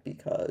difficult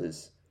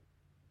because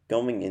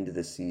going into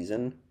the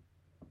season,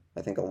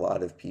 I think a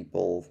lot of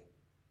people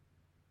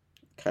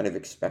kind of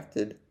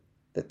expected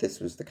that this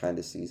was the kind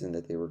of season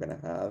that they were going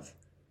to have,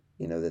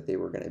 that they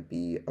were going to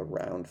be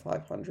around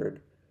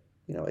 500.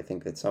 I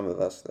think that some of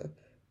us, the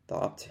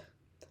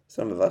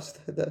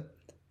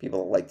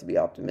people that like to be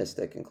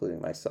optimistic,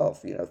 including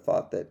myself,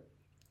 thought that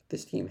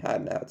this team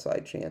had an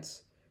outside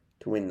chance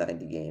to win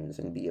 90 games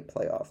and be a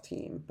playoff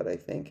team. But I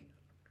think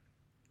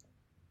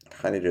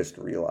kind of just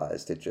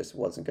realized it just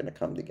wasn't going to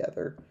come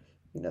together.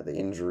 The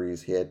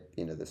injuries hit,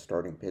 the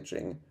starting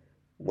pitching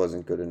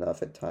wasn't good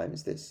enough at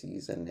times this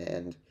season.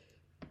 And,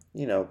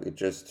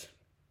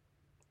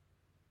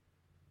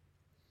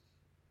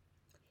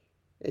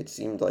 it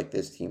seemed like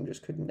this team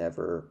just could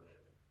never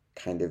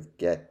kind of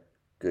get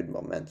good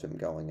momentum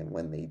going. And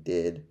when they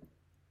did,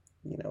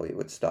 it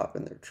would stop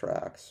in their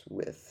tracks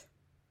with,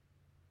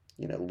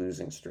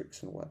 losing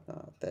streaks and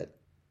whatnot. That,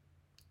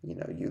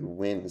 you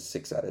win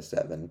 6 out of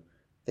 7,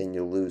 then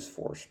you lose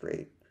 4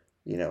 straight,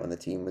 and the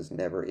team was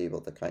never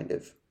able to kind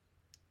of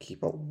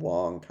keep a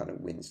long kind of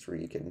win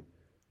streak and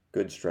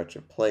good stretch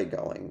of play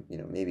going,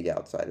 maybe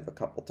outside of a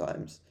couple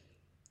times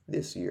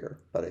this year.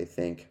 But I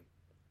think,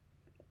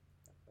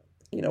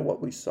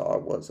 what we saw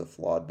was a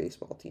flawed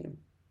baseball team,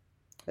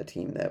 a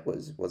team that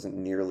wasn't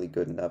nearly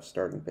good enough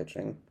starting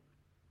pitching,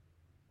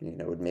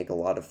 would make a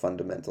lot of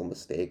fundamental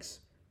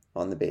mistakes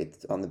on the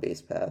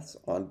base paths,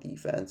 on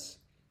defense,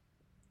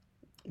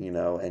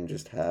 and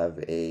just have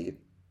a,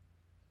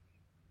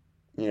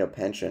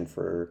 penchant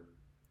for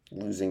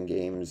losing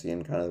games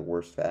in kind of the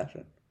worst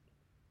fashion.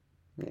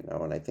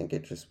 And I think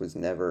it just was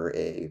never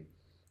a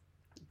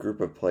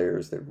group of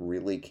players that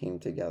really came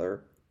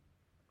together,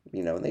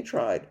 and they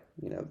tried.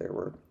 There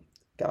were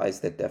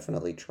guys that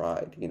definitely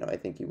tried. I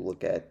think you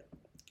look at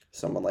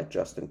someone like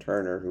Justin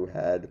Turner, who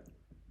had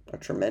a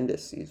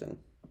tremendous season.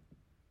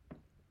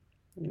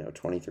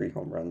 23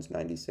 home runs,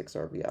 96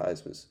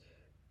 RBIs, was,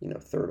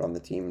 third on the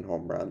team in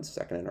home runs,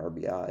 second in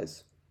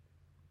RBIs.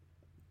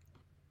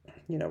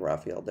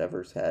 Rafael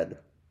Devers had,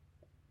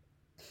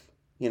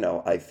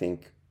 I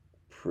think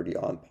pretty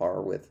on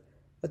par with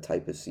a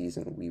type of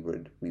season we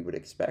would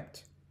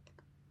expect.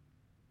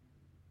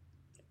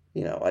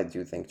 I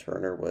do think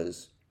Turner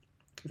was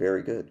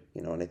very good,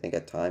 and I think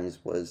at times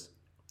was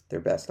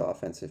their best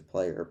offensive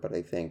player. But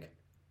I think,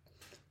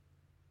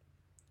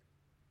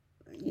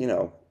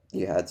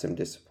 you had some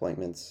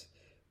disappointments.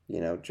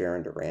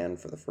 Jarren Duran,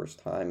 for the first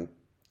time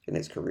in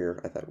his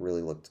career, I thought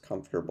really looked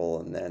comfortable,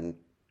 and then,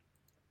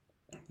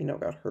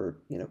 got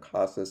hurt.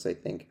 Casas, I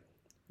think,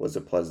 was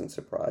a pleasant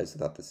surprise. I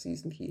thought the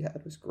season he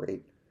had was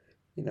great,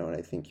 and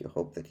I think you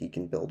hope that he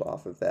can build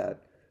off of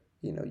that.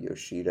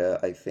 Yoshida,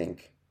 I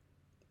think,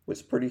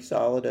 was pretty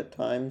solid at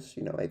times.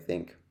 I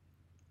think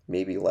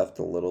maybe left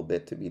a little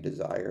bit to be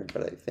desired,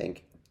 but I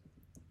think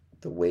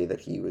the way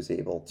that he was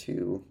able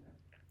to,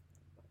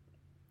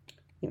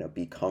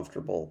 be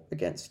comfortable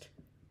against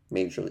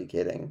major league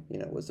hitting,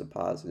 was a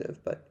positive.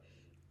 But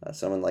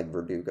someone like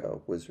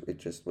Verdugo was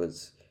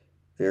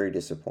very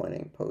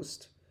disappointing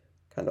post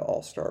kind of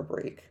all-star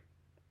break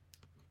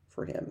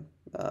for him.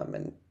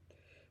 And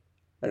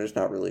I'm just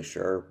not really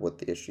sure what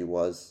the issue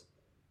was,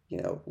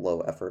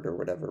 low effort or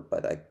whatever,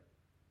 but I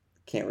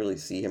can't really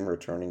see him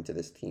returning to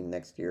this team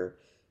next year.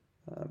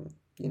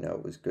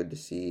 It was good to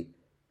see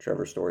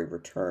Trevor Story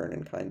return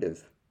and kind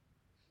of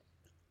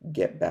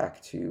get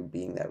back to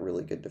being that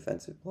really good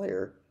defensive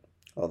player,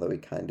 although he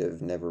kind of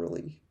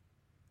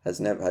has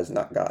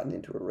not gotten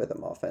into a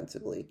rhythm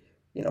offensively.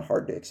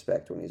 Hard to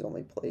expect when he's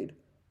only played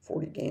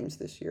 40 games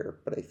this year,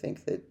 but I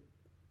think that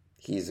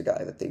he's a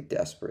guy that they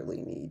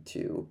desperately need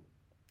to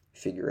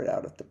figure it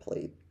out at the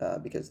plate,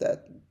 because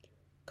that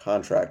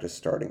contract is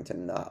starting to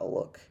not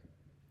look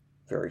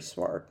very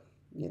smart,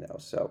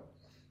 so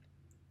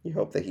you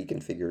hope that he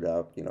can figure it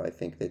out. I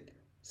think that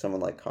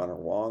someone like Connor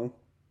Wong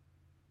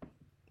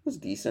was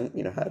decent,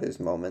 had his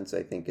moments.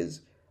 I think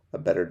is a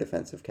better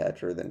defensive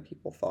catcher than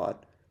people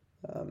thought.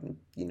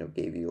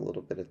 gave you a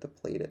little bit at the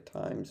plate at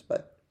times.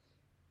 But,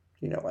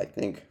 I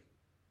think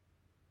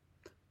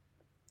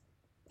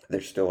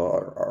there still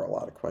are a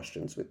lot of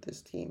questions with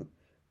this team,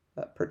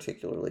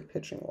 particularly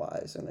pitching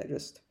wise. And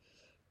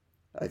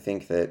I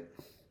think that,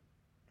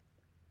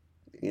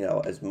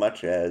 as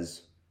much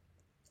as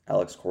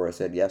Alex Cora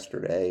said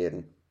yesterday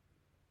and,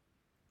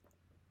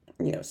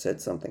 said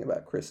something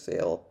about Chris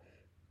Sale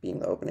being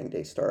the opening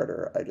day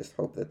starter, I just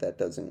hope that that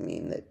doesn't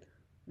mean that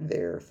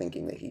they're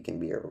thinking that he can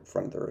be a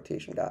front of the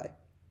rotation guy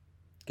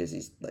because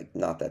he's like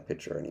not that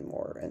pitcher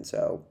anymore. And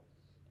so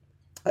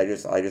I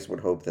just would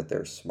hope that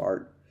they're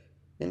smart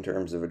in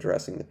terms of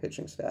addressing the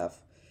pitching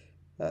staff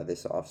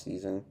this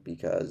offseason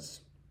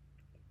because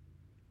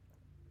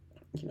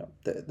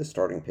the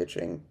starting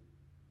pitching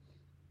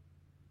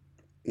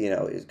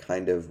is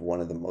kind of one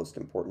of the most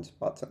important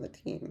spots on the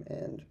team.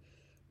 And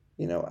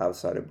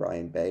outside of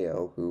Brian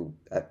Bayo, who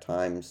at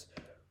times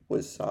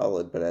was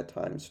solid but at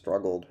times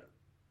struggled,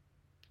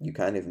 you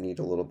kind of need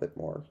a little bit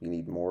more. You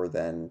need more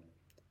than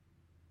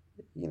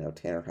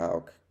Tanner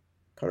Houck,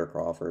 Cutter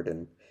Crawford,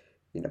 and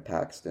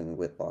Paxton,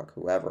 Whitlock,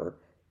 whoever.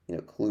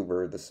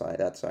 Kluber,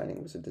 that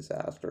signing was a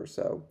disaster.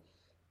 So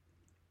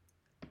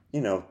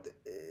you know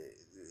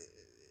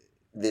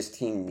this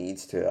team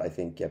needs to, I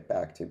think, get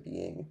back to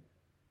being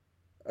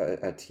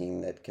a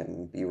team that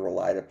can be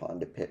relied upon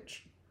to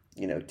pitch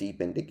deep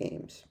into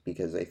games,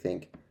 because I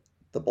think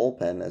the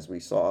bullpen, as we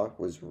saw,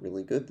 was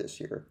really good this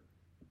year.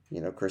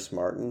 Chris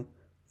Martin,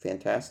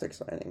 fantastic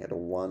signing at a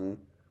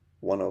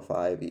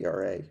 1.05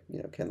 ERA.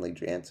 Kenley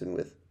Jansen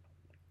with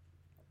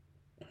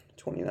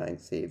 29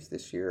 saves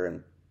this year,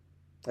 and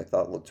I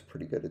thought looked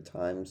pretty good at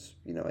times.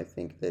 I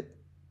think that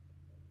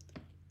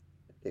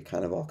it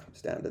kind of all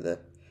comes down to the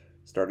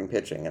starting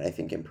pitching, and I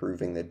think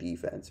improving the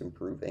defense,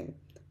 improving,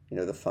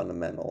 the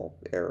fundamental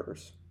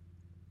errors.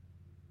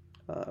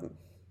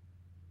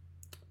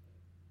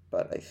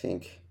 But I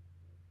think,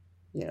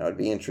 it'd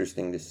be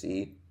interesting to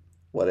see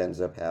what ends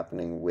up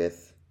happening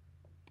with,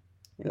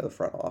 the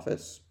front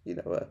office.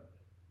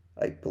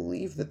 I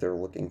believe that they're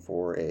looking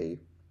for a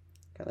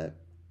kind of,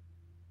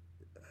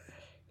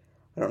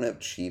 I don't know if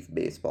chief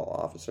baseball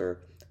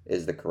officer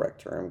is the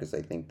correct term, because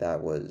I think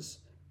that was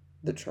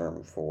the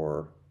term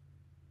for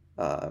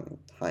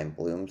Chaim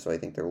Bloom. So I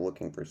think they're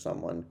looking for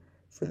someone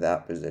for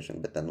that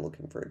position, but then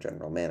looking for a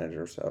general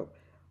manager. So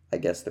I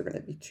guess they're going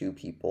to be two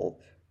people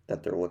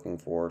that they're looking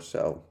for.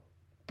 So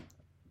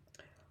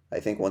I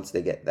think once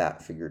they get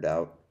that figured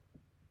out,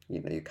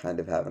 you kind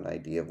of have an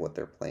idea of what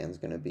their plan's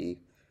going to be.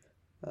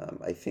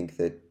 I think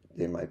that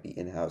there might be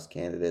in-house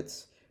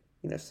candidates.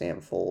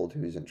 Sam Fold,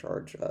 who's in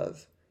charge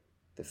of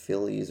the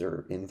Phillies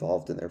or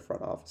involved in their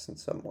front office in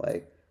some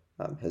way,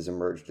 has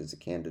emerged as a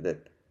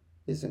candidate,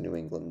 is a New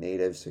England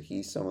native, so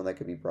he's someone that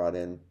could be brought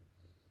in.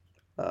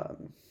 I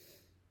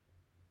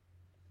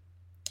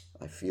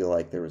feel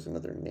like there was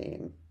another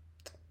name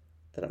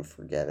that I'm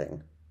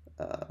forgetting.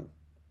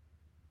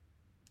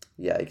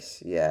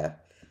 Yikes, yeah.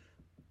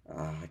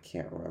 I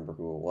can't remember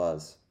who it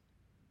was.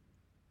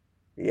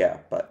 Yeah,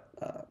 but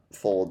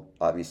Fold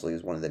obviously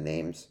is one of the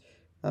names.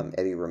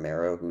 Eddie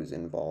Romero, who's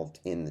involved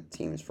in the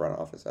team's front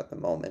office at the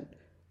moment,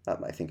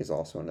 I think is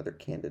also another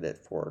candidate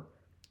for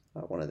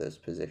one of those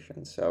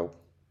positions. So,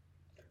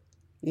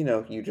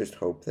 you just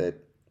hope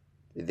that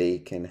they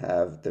can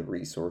have the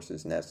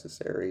resources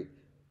necessary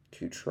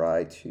to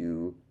try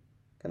to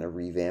kind of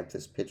revamp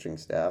this pitching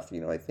staff.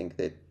 I think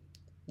that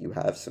you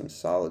have some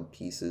solid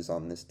pieces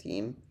on this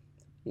team.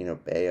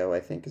 Bayo, I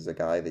think, is a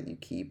guy that you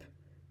keep,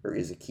 or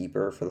is a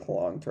keeper for the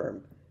long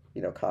term.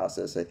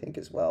 Casas, I think,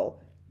 as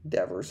well.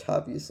 Devers,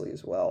 obviously,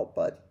 as well.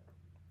 But,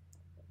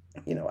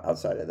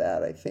 outside of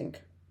that, I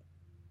think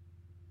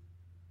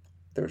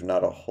there's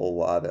not a whole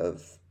lot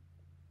of,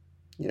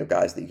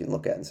 guys that you can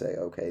look at and say,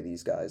 okay,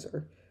 these guys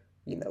are,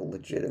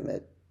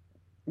 legitimate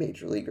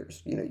major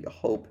leaguers. You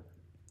hope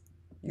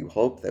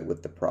that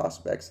with the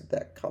prospects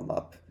that come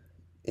up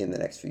in the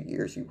next few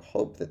years, you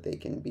hope that they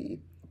can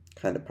be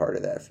kind of part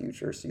of that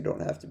future, so you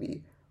don't have to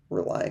be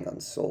relying on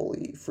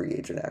solely free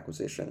agent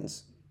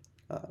acquisitions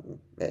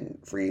and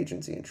free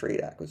agency and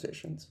trade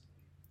acquisitions.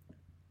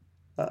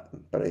 But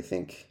I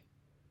think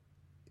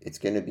it's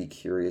going to be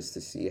curious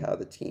to see how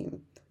the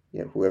team,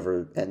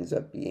 whoever ends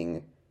up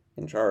being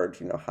in charge,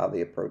 how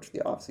they approach the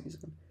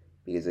offseason.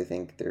 Because I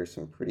think there's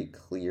some pretty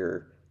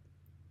clear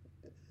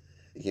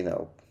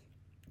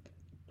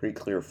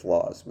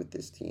flaws with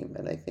this team.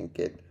 And I think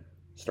it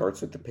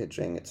starts with the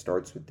pitching, it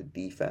starts with the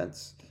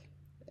defense.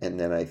 And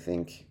then I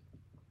think,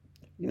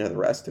 the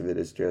rest of it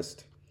is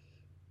just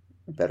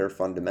better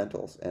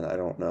fundamentals. And I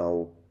don't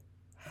know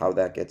how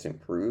that gets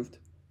improved.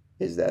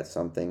 Is that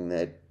something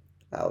that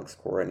Alex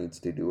Cora needs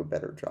to do a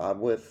better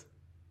job with?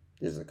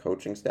 Does the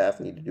coaching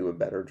staff need to do a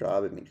better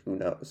job? I mean, who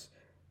knows?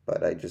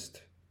 But I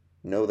just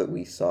know that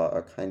we saw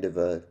a kind of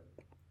a,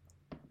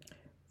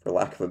 for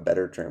lack of a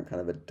better term,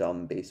 kind of a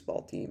dumb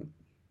baseball team,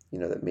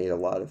 that made a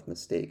lot of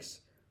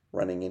mistakes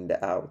running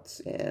into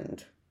outs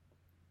and,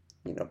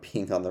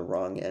 being on the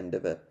wrong end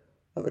of a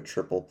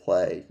triple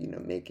play,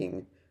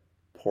 making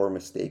poor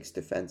mistakes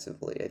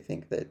defensively. I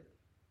think that,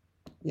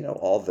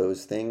 all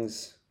those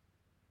things,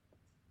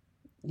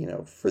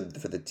 for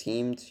the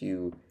team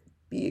to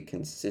be a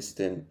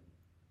consistent,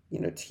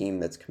 team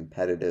that's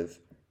competitive,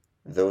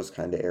 those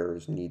kind of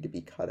errors need to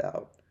be cut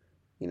out.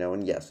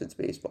 And yes, it's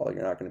baseball.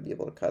 You're not going to be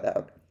able to cut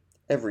out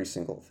every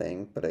single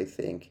thing, but I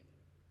think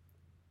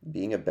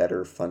being a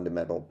better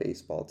fundamental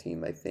baseball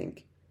team, I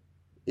think,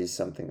 is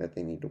something that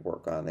they need to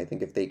work on. I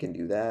think if they can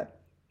do that,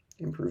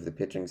 improve the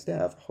pitching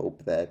staff,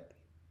 hope that,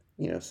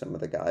 some of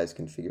the guys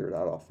can figure it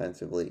out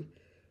offensively,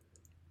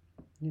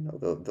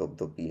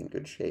 they'll be in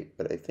good shape.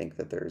 But I think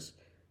that there's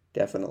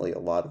definitely a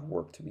lot of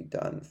work to be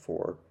done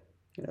for,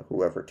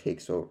 whoever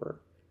takes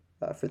over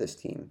for this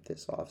team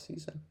this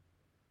offseason.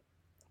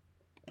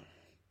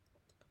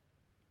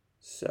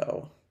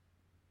 So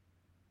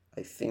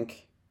I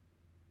think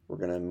we're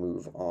going to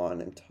move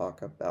on and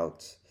talk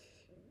about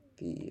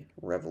the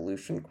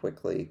Revolution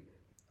quickly.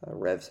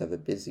 Revs have a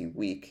busy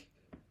week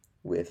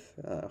with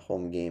a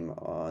home game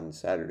on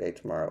Saturday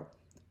tomorrow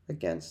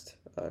against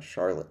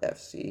Charlotte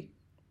FC.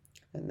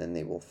 And then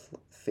they will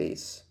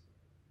face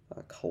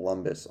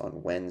Columbus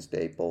on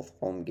Wednesday, both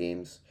home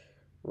games.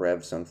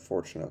 Revs,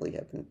 unfortunately,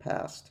 have been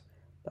passed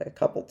by a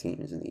couple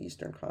teams in the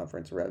Eastern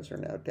Conference. Revs are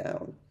now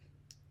down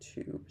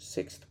to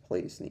 6th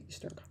place in the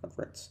Eastern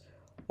Conference,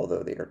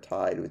 although they are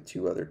tied with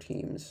two other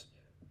teams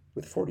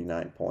with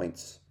 49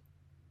 points.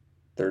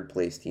 Third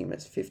place team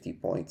has 50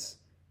 points.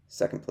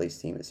 Second place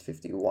team is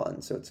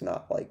 51, so it's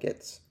not like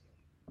it's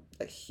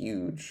a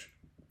huge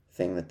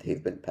thing that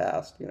they've been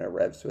passed.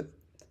 Revs with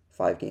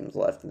 5 games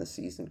left in the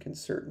season can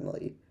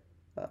certainly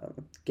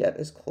get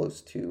as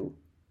close to,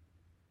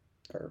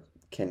 or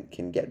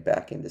can get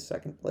back into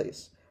second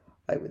place,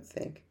 I would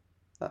think.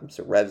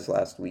 So Revs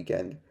last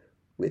weekend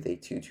with a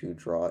 2-2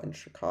 draw in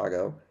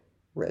Chicago.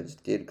 Revs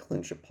did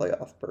clinch a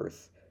playoff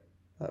berth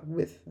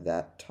with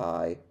that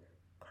tie.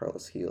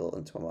 Carlos Gil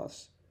and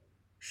Tomas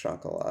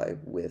Shankalai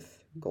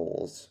with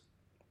goals.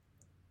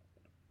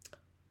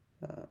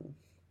 And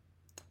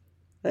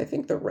I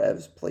think the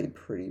Revs played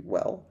pretty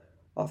well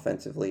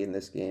offensively in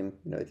this game.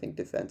 I think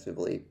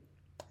defensively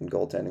and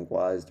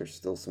goaltending-wise, there's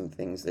still some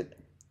things that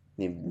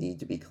need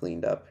to be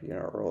cleaned up.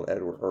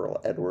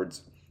 Earl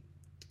Edwards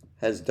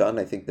has done,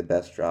 I think, the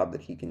best job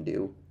that he can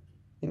do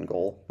in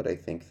goal, but I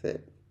think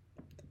that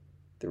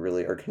they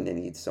really are going to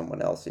need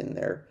someone else in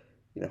there.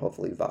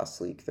 Hopefully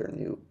Vaslik, their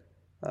new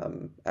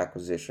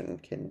acquisition,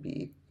 can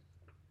be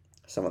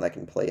someone that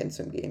can play in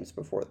some games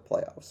before the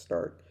playoffs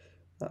start.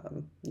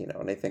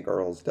 And I think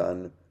Earl's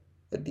done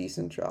a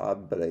decent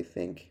job, but I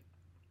think,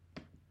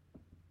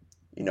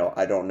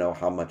 I don't know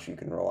how much you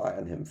can rely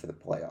on him for the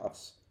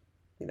playoffs.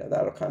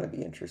 That'll kind of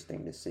be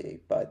interesting to see.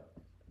 But,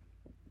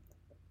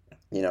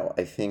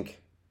 I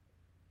think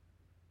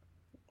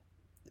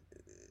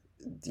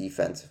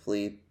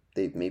defensively,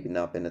 they've maybe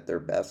not been at their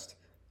best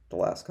the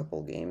last couple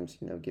of games,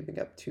 giving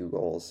up 2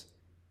 goals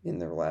in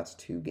their last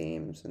 2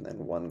 games and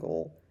then 1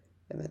 goal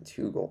and then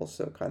 2 goals.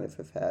 So kind of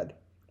have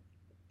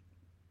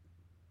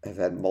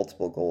had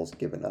multiple goals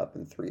given up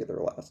in 3 of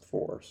their last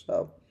 4.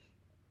 So,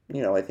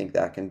 I think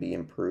that can be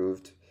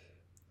improved.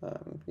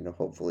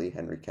 Hopefully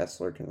Henry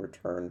Kessler can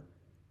return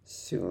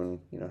soon.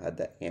 Had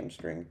that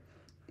hamstring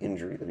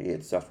injury that he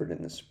had suffered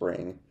in the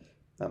spring.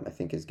 I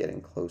think is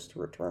getting close to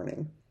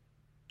returning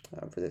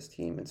for this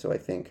team. And so I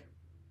think,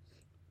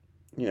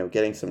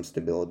 getting some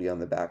stability on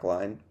the back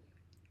line,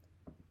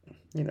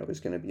 is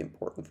going to be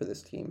important for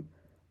this team.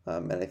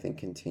 And I think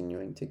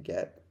continuing to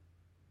get,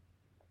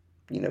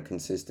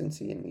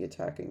 consistency in the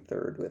attacking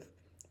third with,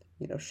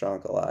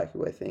 Shankalai,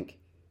 who I think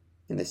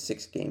in the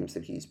 6 games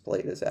that he's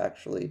played has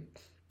actually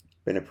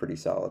been a pretty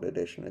solid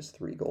addition, has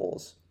 3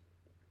 goals,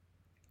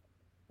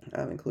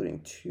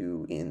 including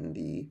 2 in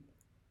the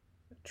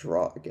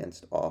draw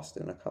against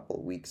Austin a couple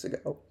of weeks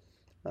ago.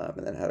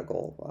 And then had a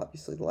goal,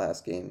 obviously, the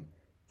last game.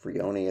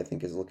 Frioni, I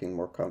think, is looking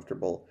more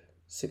comfortable.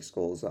 6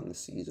 goals on the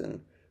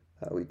season.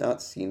 We've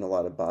not seen a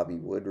lot of Bobby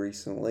Wood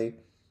recently,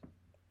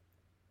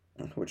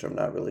 which I'm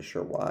not really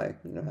sure why.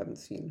 Haven't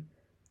seen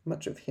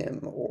much of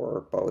him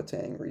or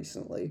Boateng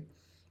recently.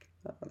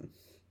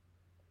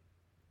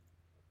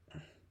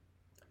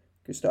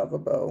 Gustavo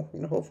Bo,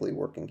 hopefully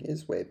working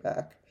his way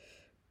back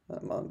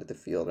onto the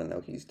field. I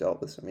know he's dealt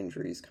with some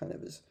injuries, kind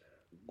of is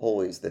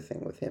always the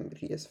thing with him, but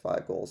he has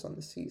 5 goals on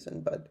the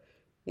season. But,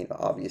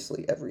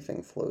 obviously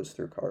everything flows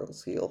through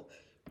Carlos Gil.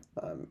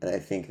 And I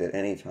think that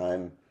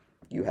anytime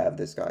you have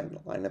this guy in the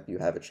lineup, you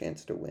have a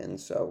chance to win.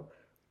 So,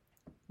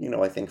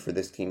 I think for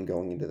this team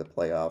going into the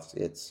playoffs,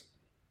 it's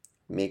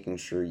making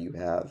sure you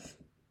have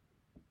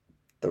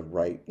the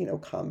right,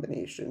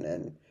 combination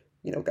and,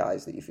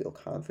 guys that you feel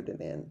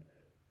confident in,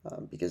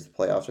 because the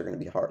playoffs are going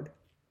to be hard.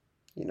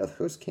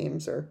 Those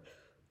games are,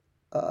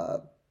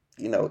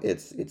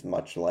 it's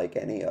much like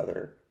any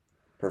other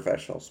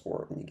professional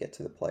sport. When you get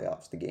to the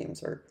playoffs, the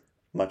games are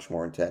much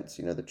more intense.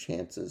 The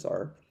chances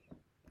are,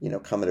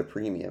 come at a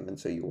premium, and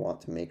so you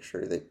want to make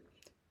sure that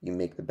you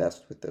make the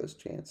best with those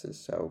chances.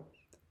 So,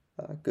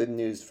 good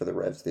news for the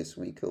Revs this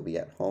week. They'll be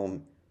at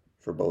home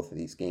for both of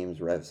these games.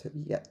 Revs have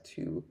yet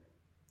to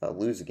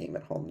lose a game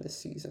at home this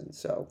season,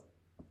 so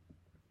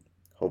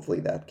hopefully hopefully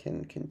that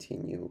can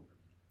continue.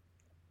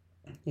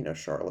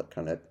 Charlotte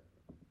kind of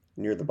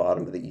near the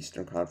bottom of the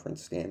Eastern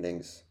Conference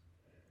standings,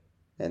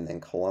 and then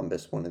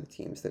Columbus, one of the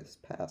teams that has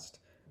passed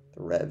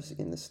the Revs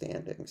in the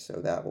standings. So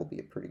that will be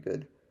a pretty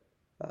good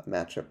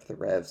matchup for the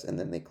Revs, and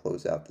then they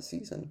close out the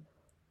season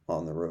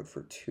on the road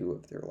for 2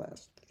 of their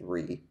last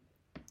 3.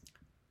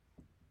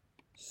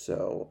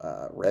 So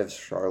Revs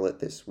Charlotte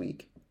this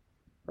week,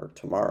 or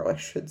tomorrow, I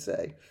should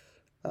say,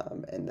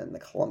 and then the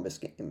Columbus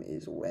game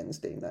is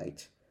Wednesday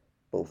night.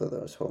 Both of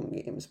those home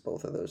games,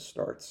 both of those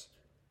starts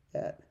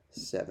at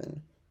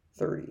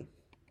 7:30.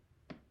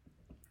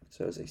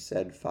 So as I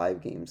said, 5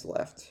 games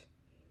left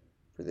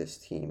for this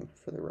team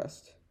for the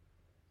rest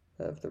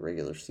of the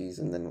regular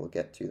season. Then we'll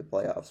get to the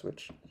playoffs,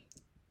 which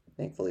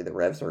thankfully the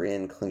Revs are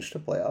in, clinched a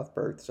playoff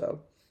berth,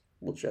 so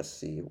we'll just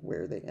see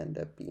where they end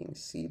up being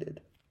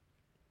seated.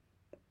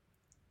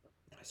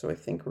 So I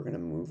think we're going to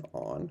move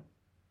on,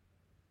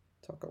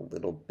 talk a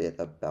little bit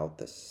about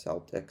the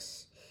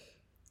Celtics.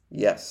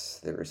 Yes,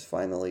 there is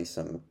finally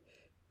some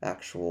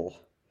actual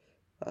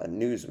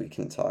news we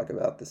can talk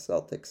about the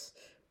Celtics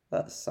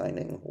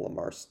signing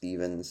Lamar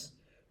Stevens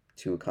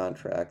to a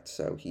contract.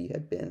 So he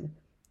had been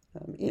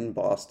in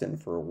Boston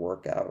for a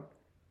workout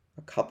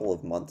a couple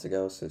of months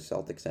ago. So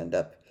Celtics end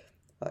up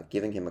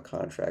giving him a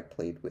contract,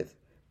 played with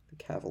the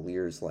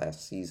Cavaliers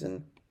last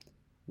season.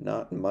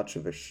 Not much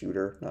of a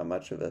shooter, not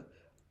much of an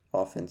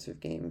offensive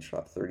game,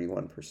 shot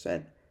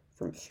 31%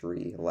 from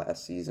 3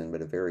 last season,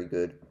 but a very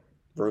good,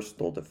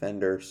 versatile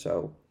defender.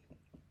 So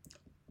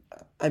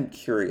I'm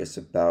curious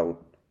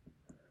about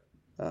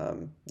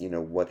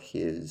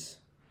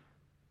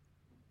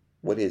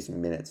what his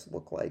minutes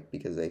look like,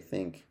 because I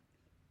think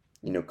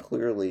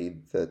clearly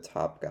the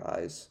top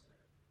guys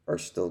are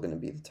still going to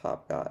be the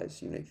top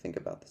guys. You think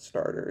about the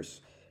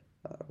starters,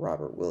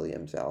 Robert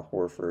Williams, Al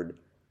Horford,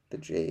 the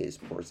Jays,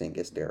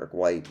 Porzingis, Derek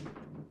White,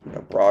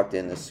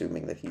 Brogdon,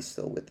 assuming that he's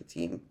still with the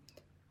team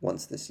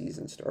once the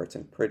season starts,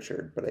 and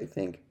Pritchard. But I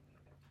think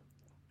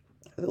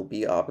there'll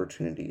be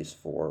opportunities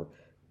for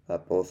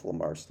both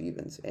Lamar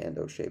Stevens and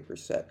O'Shea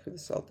Brissett, who the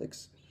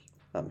Celtics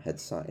had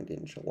signed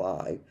in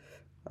July.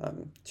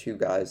 2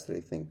 guys that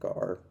I think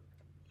are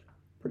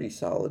pretty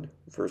solid,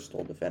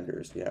 versatile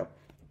defenders.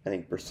 I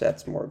think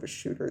Brissett's more of a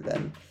shooter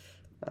than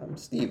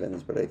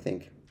Stevens, but I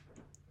think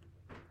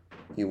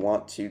you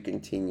want to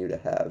continue to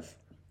have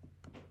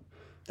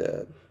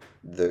the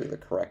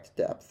correct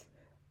depth,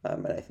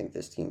 and I think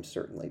this team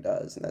certainly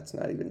does, and that's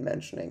not even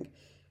mentioning,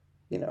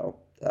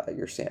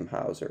 your Sam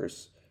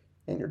Hausers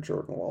and your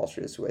Jordan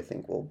Walshes, who I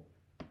think will,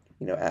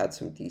 add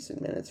some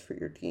decent minutes for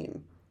your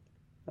team.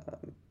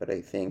 But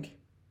I think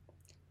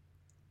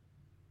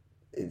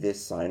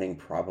this signing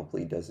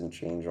probably doesn't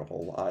change a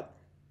whole lot.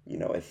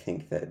 I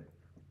think that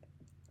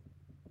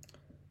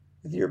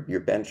your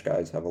bench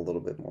guys have a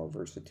little bit more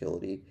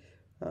versatility,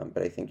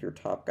 but I think your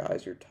top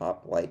guys, your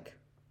top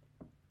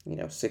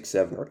 6,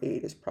 7, or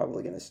 8 is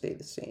probably going to stay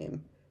the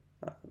same.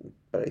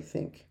 But I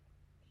think,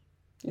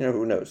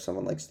 who knows,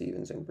 someone like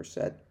Stevens and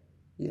Brissett,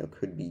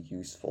 could be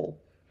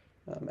useful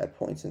at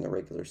points in the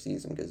regular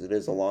season, because it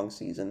is a long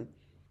season.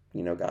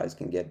 Guys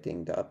can get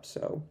dinged up.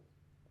 So,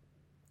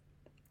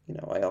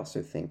 I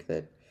also think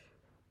that,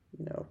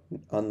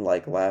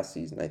 unlike last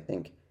season, I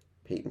think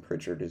Peyton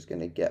Pritchard is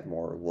going to get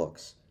more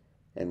looks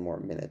and more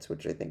minutes,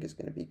 which I think is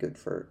going to be good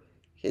for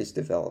his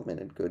development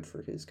and good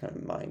for his kind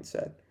of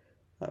mindset,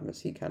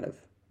 as he kind of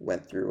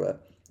went through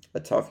a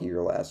tough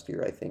year last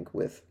year, I think,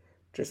 with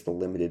just the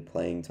limited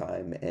playing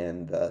time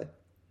and the,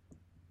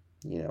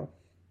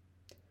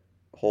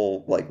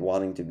 whole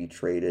wanting to be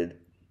traded,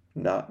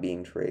 not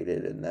being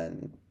traded, and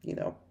then,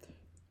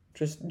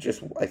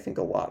 just I think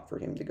a lot for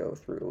him to go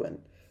through. And,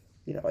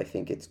 I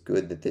think it's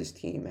good that this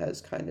team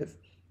has kind of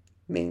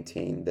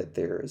maintained that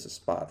there is a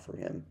spot for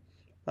him,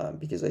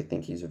 because I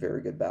think he's a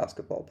very good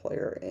basketball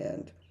player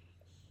and,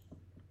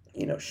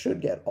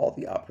 should get all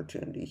the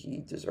opportunity he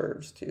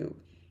deserves to,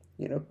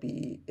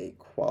 be a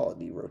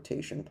quality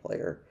rotation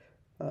player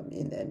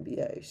in the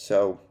NBA.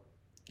 So,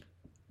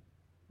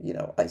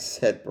 I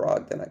said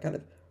Brogdon, I kind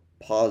of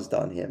paused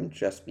on him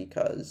just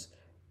because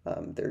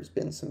there's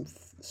been some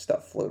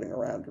stuff floating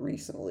around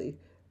recently,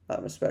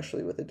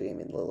 especially with the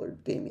Damian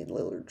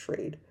Lillard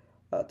trade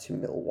to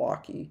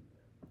Milwaukee,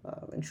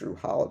 and Drew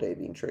Holiday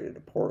being traded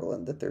to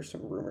Portland, that there's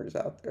some rumors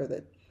out there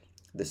that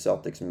the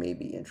Celtics may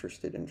be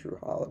interested in Drew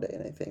Holiday,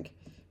 and I think,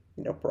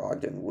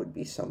 Brogdon would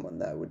be someone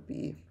that would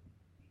be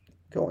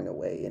going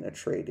away in a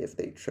trade if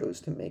they chose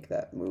to make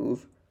that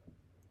move.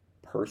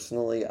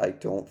 Personally, I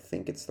don't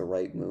think it's the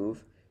right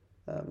move,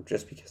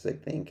 just because I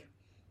think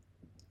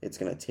it's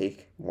going to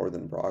take more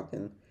than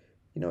Brogdon.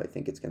 I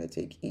think it's going to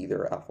take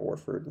either Al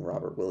Horford and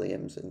Robert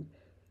Williams, and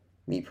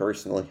me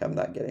personally, I'm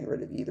not getting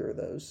rid of either of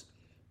those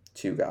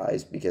 2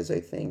 guys, because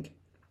I think,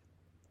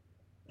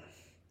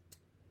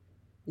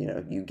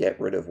 you get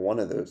rid of one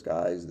of those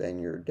guys, then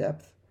your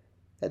depth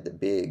at the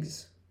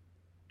bigs,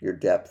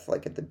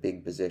 at the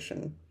big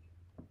position,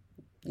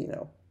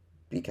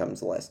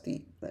 becomes less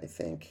deep. I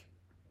think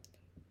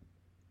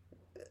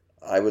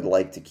I would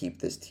like to keep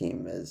this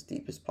team as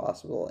deep as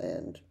possible,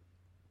 and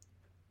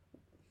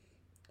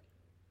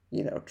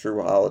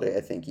Drew Holiday,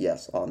 I think,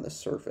 yes, on the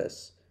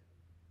surface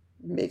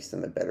makes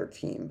them a better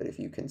team, but if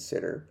you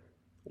consider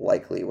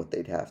likely what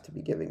they'd have to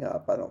be giving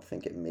up, I don't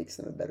think it makes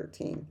them a better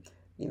team.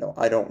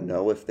 I don't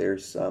know if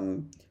there's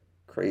some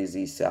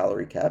crazy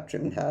salary cap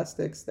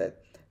gymnastics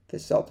that the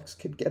Celtics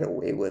could get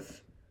away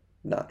with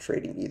not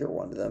trading either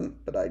one of them,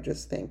 but I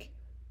just think it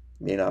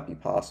may not be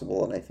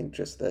possible, and I think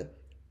just the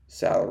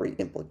salary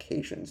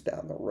implications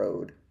down the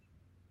road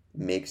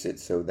makes it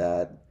so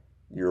that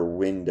your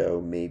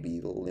window may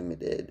be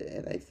limited,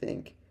 and I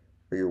think,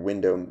 or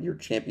your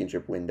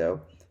championship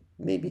window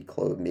maybe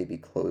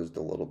closed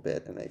a little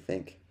bit, and I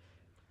think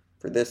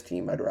for this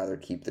team, I'd rather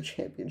keep the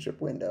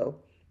championship window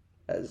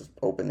as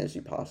open as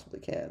you possibly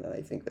can, and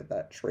I think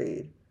that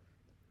trade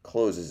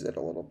closes it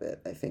a little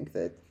bit. I think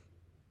that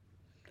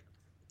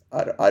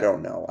I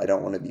don't know. I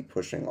don't want to be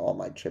pushing all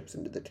my chips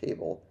into the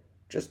table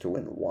just to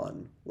win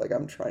one. Like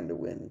I'm trying to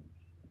win.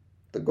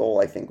 The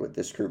goal, I think, with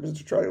this group is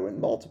to try to win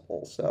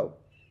multiple. So,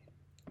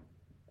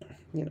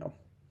 you know,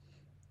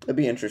 it'd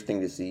be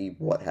interesting to see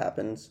what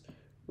happens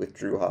with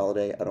Drew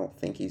Holiday. I don't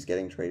think he's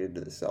getting traded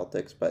to the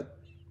Celtics, but,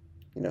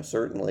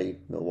 certainly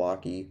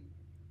Milwaukee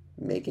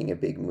making a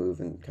big move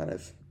and kind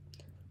of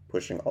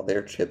pushing all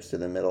their chips to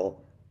the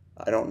middle.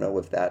 I don't know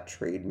if that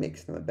trade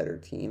makes them a better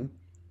team.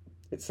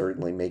 It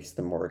certainly makes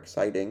them more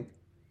exciting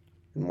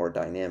and more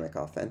dynamic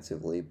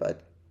offensively,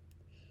 but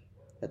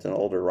it's an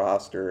older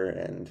roster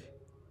and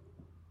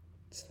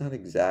it's not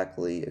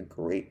exactly a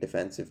great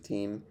defensive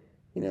team.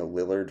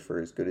 Lillard,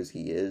 for as good as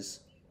he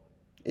is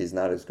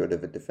not as good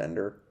of a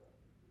defender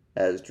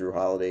as Drew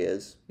Holiday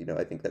is.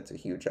 I think that's a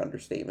huge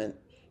understatement.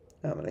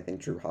 And I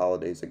think Drew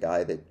Holiday is a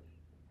guy that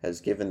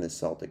has given the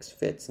Celtics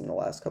fits in the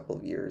last couple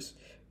of years,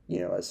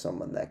 as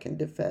someone that can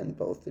defend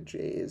both the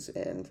Jays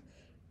and,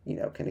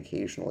 can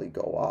occasionally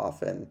go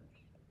off and,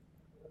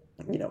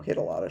 hit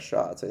a lot of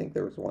shots. I think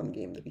there was one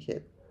game that he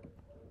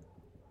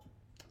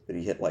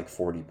hit like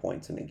 40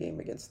 points in a game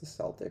against the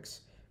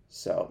Celtics.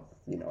 So,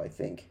 I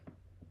think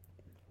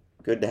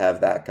good to have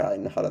that guy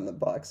not on the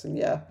Bucks. And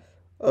yeah,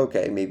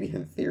 okay, maybe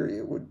in theory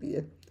it would be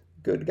a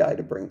good guy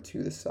to bring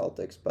to the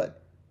Celtics,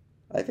 but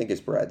I think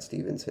as Brad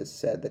Stevens has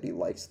said that he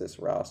likes this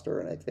roster,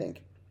 and I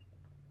think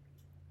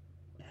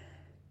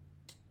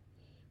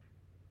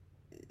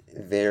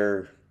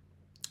there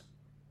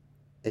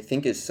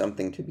is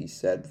something to be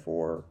said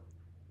for,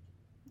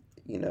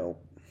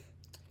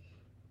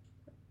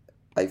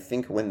 I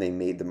think when they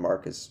made the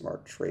Marcus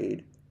Smart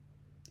trade,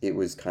 it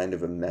was kind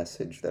of a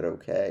message that,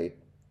 okay,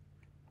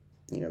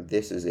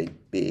 this is a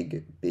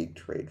big, big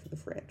trade for the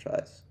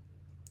franchise,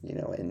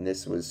 and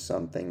this was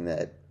something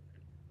that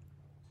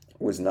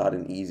was not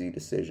an easy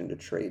decision to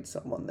trade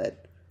someone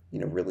that,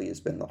 really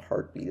has been the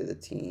heartbeat of the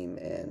team.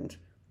 And,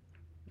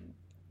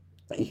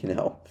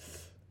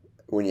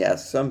 when you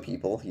ask some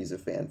people, he's a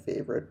fan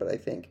favorite, but I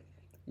think,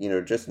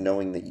 just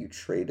knowing that you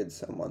traded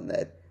someone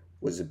that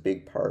was a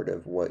big part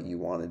of what you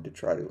wanted to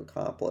try to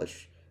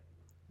accomplish.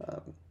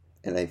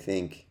 And I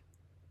think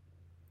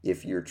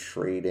if you're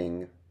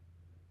trading,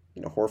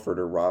 Horford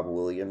or Rob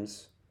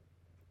Williams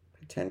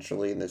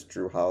potentially in this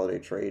Drew Holiday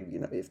trade,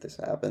 if this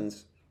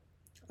happens,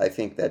 I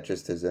think that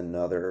just is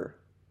another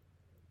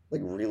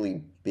like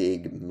really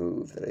big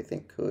move that I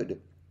think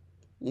could,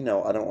 I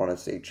don't want to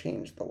say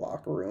change the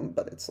locker room,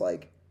 but it's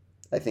like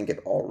I think it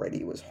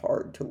already was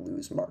hard to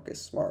lose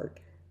Marcus Smart.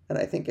 And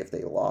I think if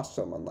they lost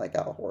someone like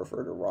Al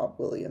Horford or Rob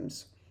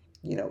Williams,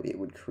 it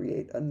would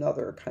create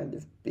another kind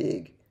of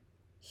big,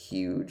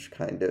 huge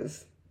kind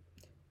of,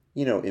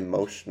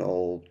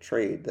 emotional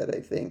trade that I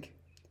think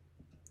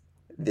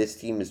this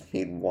team has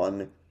made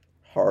one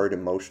hard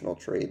emotional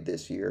trade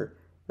this year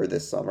or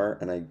this summer,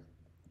 and I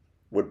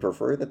would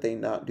prefer that they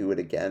not do it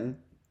again.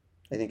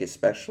 I think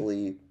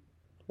especially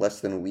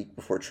less than a week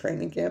before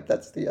training camp.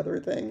 That's the other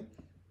thing.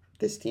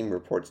 This team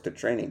reports to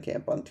training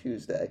camp on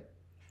Tuesday.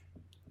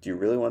 Do you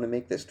really want to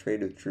make this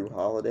trade with Drew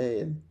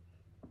Holiday and,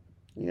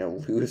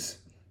 lose,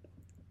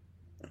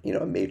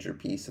 a major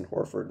piece in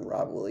Horford and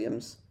Rob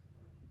Williams,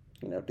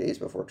 days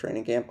before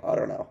training camp? I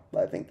don't know.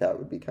 I think that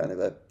would be kind of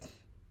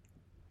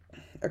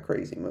a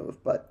crazy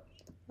move. But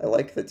I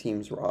like the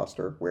team's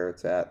roster where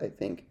it's at. I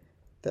think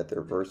that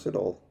they're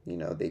versatile.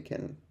 They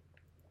can,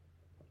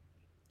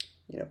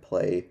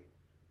 play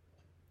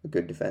a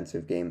good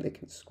defensive game. They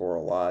can score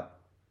a lot.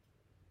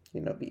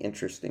 It'd be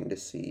interesting to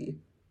see,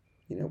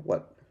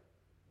 what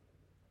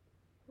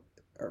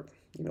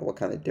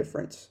kind of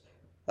difference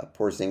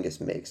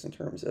Porzingis makes in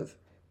terms of,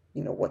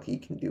 what he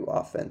can do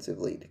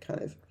offensively to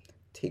kind of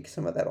take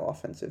some of that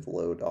offensive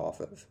load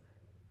off of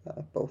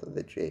both of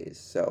the Jays.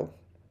 So,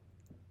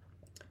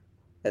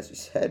 as you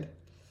said,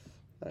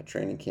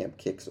 training camp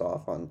kicks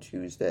off on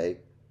Tuesday.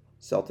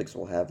 Celtics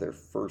will have their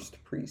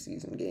first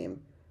preseason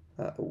game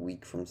a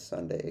week from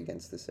Sunday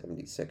against the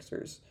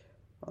 76ers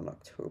on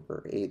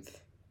October 8th.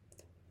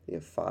 They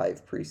have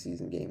 5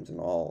 preseason games in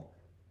all.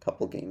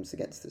 Couple games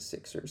against the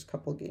Sixers,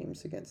 couple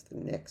games against the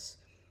Knicks,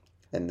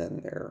 and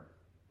then their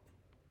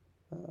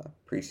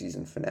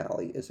preseason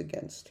finale is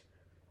against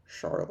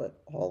Charlotte.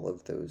 All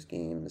of those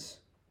games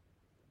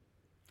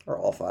or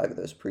all 5 of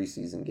those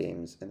preseason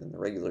games, and then the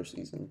regular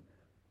season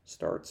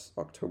starts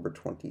October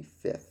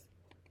 25th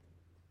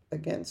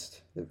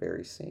against the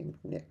very same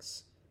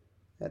Knicks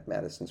at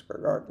Madison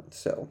Square Garden.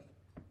 So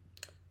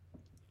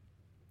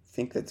I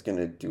think that's going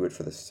to do it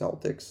for the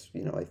Celtics.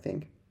 I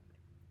think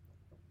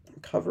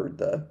covered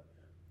the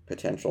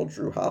potential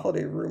Drew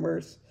Holiday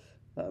rumors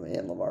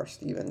and Lamar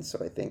Stevens.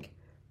 So I think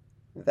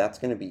that's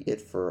going to be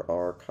it for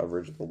our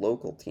coverage of the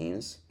local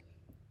teams.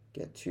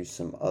 Get to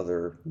some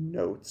other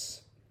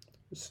notes.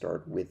 We'll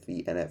start with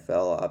the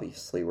NFL.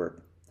 Obviously,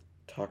 we're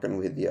talking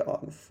with you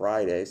on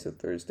Friday, so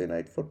Thursday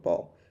Night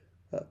Football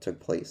took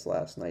place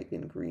last night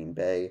in Green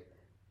Bay.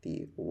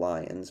 The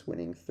Lions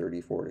winning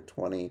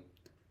 34-20,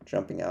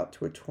 jumping out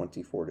to a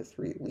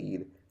 24-3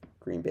 lead.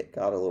 Green Bay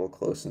got a little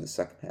close in the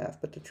second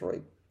half, but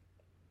Detroit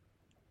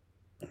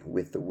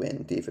with the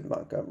win. David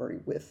Montgomery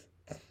with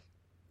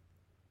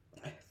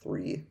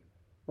 3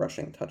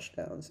 rushing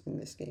touchdowns in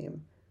this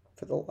game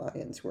for the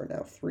Lions, who are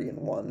now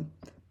 3-1.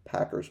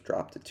 Packers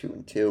dropped to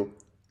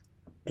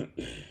 2-2.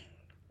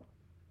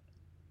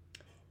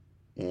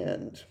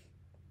 And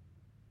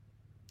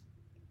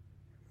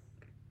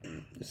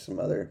just some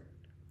other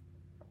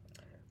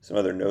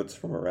notes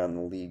from around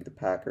the league. The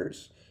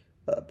Packers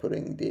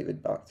putting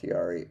David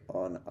Bakhtiari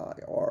on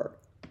IR,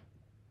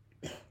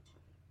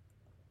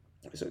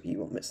 so he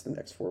will miss the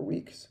next 4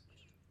 weeks.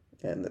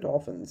 And the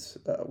Dolphins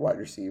wide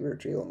receiver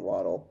Jalen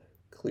Waddle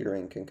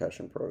clearing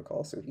concussion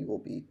protocol, so he will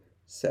be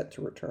set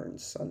to return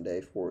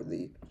Sunday for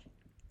the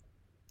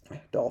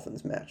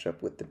Dolphins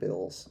matchup with the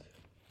Bills.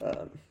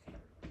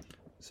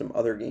 Some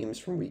other games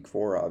from Week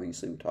 4.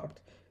 Obviously, we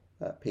talked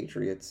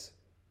Patriots.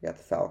 We got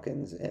the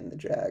Falcons and the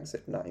Jags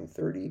at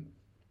 9:30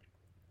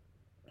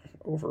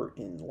 over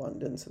in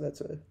London. So that's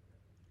a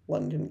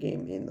London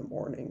game in the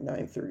morning.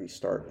 9:30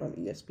 start on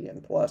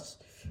ESPN Plus.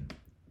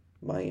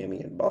 Miami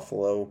and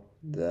Buffalo,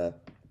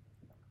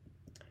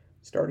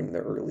 starting the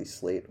early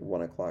slate,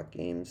 1 o'clock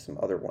games. Some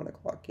other 1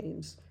 o'clock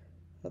games.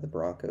 The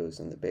Broncos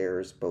and the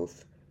Bears,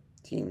 both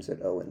teams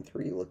at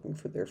 0-3, looking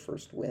for their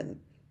first win.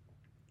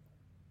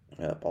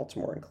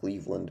 Baltimore and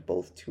Cleveland,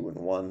 both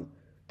 2-1.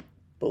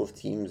 Both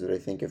teams that I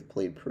think have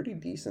played pretty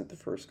decent the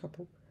first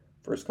couple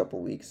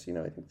weeks.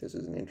 I think this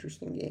is an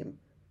interesting game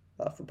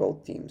for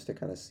both teams to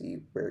kind of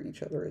see where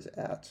each other is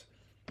at.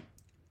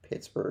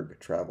 Pittsburgh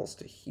travels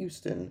to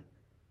Houston,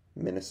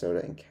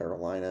 Minnesota and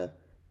Carolina.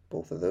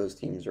 Both of those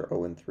teams are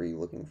 0-3,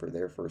 looking for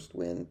their first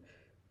win.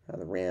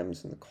 The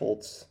Rams and the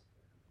Colts,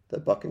 the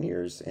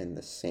Buccaneers and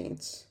the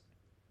Saints,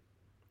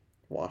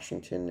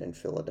 Washington and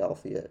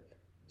Philadelphia,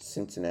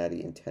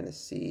 Cincinnati and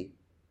Tennessee,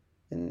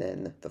 and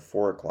then the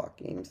 4 o'clock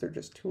games, they're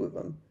just 2 of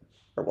them,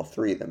 or well,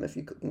 3 of them if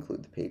you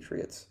include the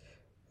Patriots,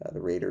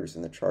 the Raiders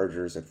and the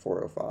Chargers at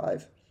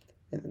 4:05,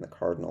 and then the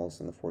Cardinals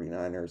and the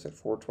 49ers at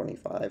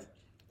 4:25,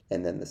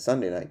 and then the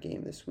Sunday night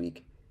game this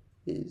week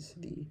is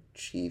the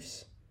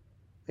Chiefs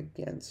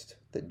against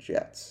the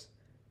Jets,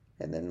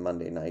 and then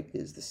Monday night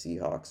is the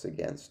Seahawks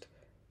against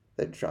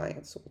the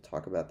Giants. So we'll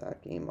talk about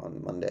that game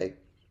on Monday,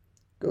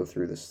 go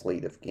through the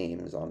slate of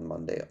games on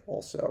Monday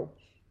also,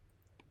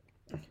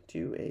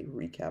 do a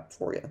recap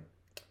for you.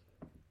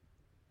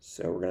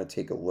 So we're going to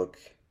take a look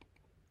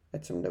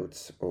at some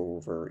notes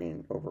over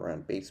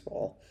around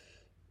baseball.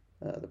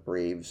 The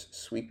Braves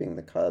sweeping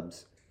the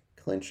Cubs,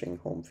 clinching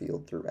home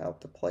field throughout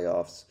the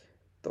playoffs.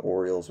 The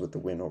Orioles with the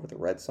win over the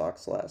Red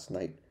Sox last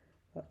night,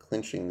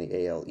 clinching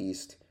the AL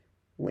East,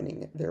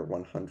 winning their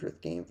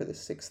 100th game for the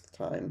 6th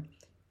time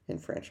in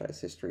franchise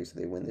history, so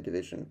they win the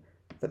division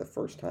for the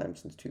first time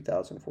since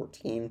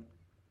 2014.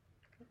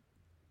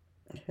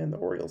 And the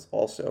Orioles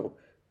also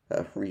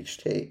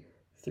reached a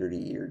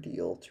 30-year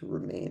deal to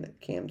remain at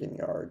Camden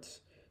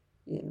Yards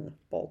in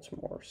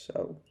Baltimore.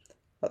 So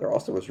there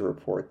also was a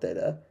report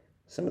that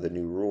some of the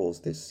new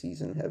rules this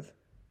season have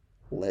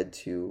led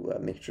to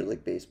Major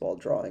League Baseball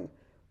drawing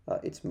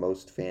its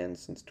most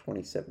fans since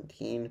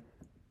 2017.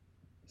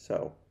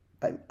 So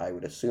I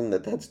would assume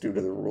that that's due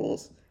to the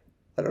rules.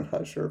 I'm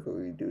not sure if it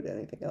would be due to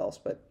anything else,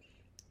 but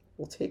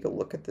we'll take a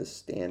look at the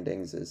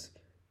standings as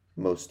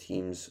most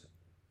teams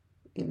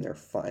in their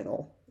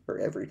final, or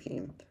every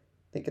team, I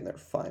think in their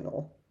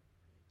final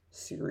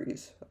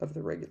series of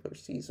the regular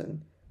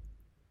season.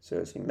 So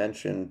as you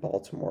mentioned,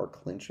 Baltimore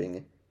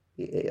clinching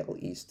the AL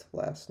East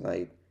last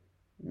night.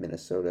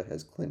 Minnesota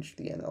has clinched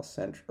the AL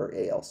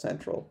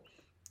Central.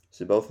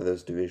 So both of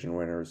those division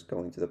winners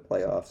going to the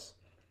playoffs.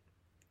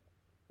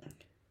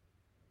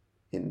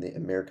 In the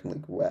American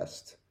League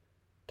West,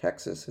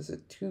 Texas has a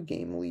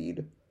 2-game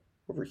lead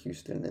over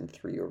Houston and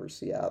 3 over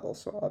Seattle.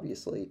 So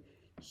obviously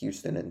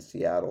Houston and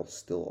Seattle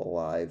still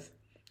alive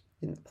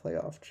in the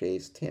playoff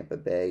chase. Tampa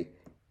Bay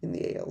in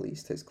the AL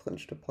East has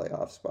clinched a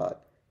playoff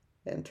spot,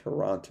 and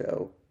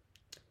Toronto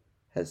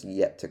has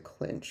yet to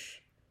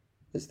clinch,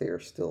 as they are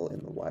still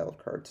in the wild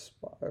card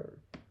spot, or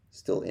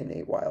still in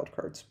a wild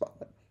card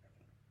spot.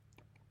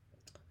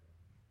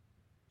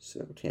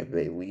 So Tampa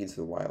Bay leads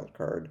the wild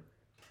card,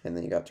 and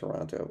then you got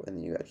Toronto, and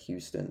then you got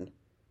Houston,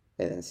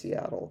 and then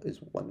Seattle is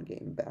 1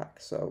 game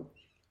back. So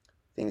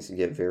things can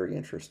get very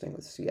interesting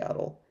with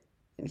Seattle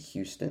in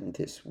Houston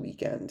this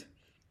weekend.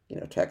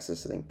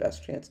 Texas, I think,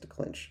 best chance to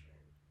clinch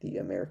the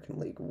American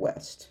League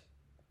West.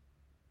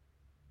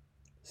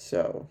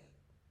 So,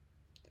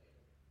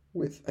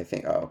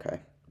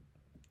 okay.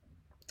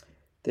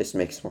 This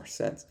makes more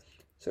sense.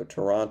 So,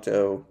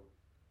 Toronto,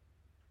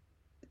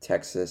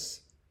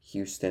 Texas,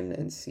 Houston,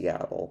 and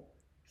Seattle,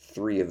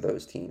 3 of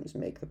those teams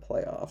make the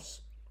playoffs.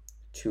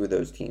 2 of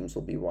those teams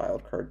will be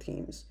wild card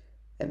teams,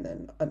 and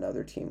then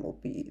another team will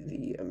be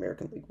the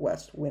American League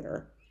West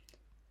winner.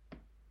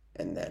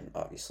 And then,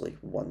 obviously,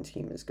 one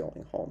team is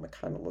going home. It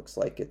kind of looks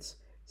like it's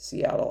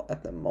Seattle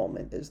at the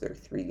moment, as they're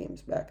 3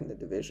 games back in the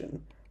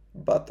division,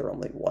 but they're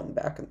only 1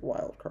 back in the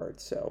wild card.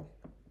 So,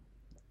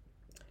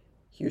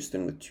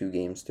 Houston with 2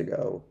 games to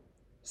go,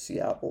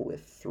 Seattle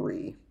with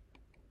 3.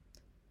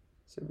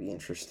 So it'll be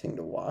interesting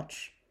to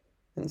watch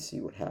and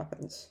see what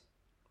happens.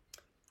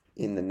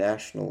 In the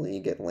National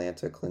League,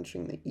 Atlanta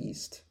clinching the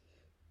East,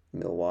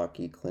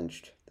 Milwaukee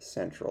clinched the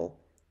Central,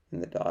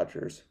 and the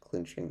Dodgers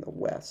clinching the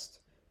West.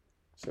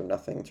 So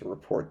nothing to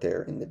report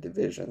there in the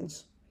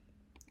divisions.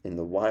 In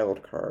the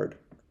wild card,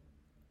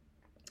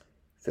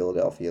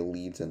 Philadelphia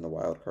leads in the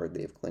wild card.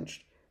 They've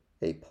clinched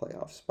a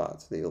playoff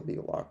spot, so they'll be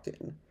locked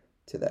in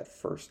to that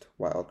first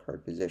wild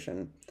card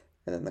position.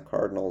 And then the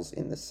Cardinals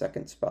in the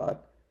second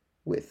spot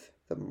with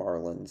the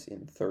Marlins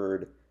in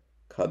third.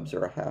 Cubs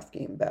are a half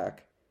game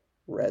back.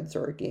 Reds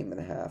are a game and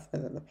a half.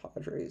 And then the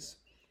Padres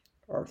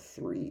are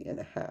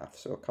 3.5.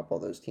 So a couple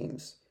of those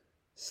teams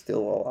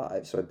still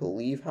alive. So I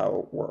believe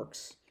how it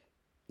works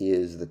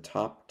is the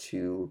top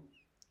 2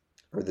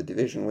 or the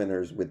division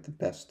winners with the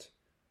best,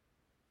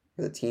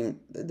 the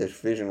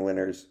division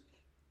winners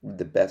with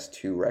the best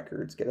 2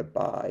 records get a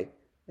bye,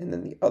 and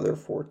then the other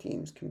 4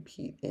 teams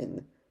compete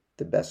in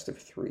the best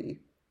of 3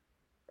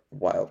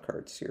 wild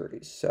card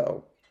series.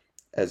 So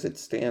as it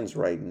stands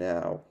right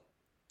now,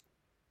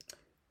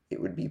 it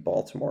would be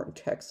Baltimore and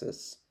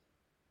Texas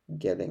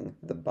getting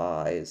the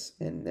byes,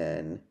 and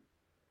then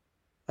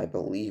I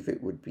believe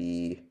it would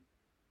be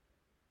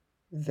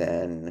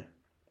then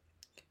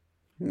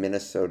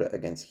Minnesota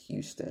against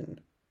Houston,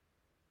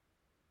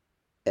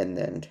 and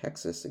then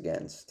Texas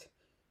against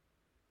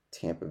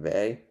Tampa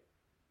Bay.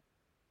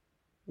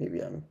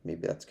 Maybe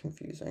that's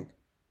confusing.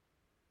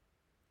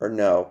 Or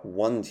no,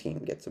 one team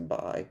gets a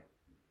bye,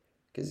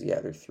 because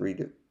they're 3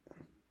 to.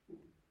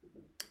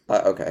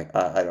 Okay,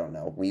 I don't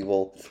know. We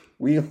will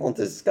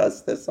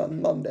discuss this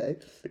on Monday,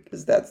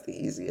 because that's the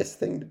easiest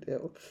thing to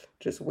do.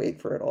 Just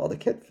wait for it all to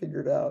get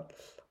figured out.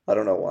 I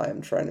don't know why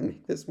I'm trying to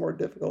make this more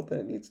difficult than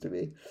it needs to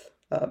be.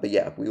 But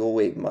yeah, we will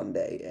wait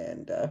Monday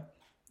and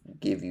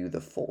give you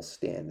the full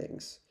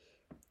standings.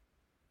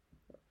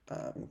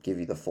 Give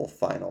you the full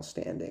final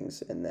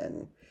standings, and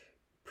then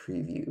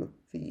preview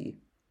the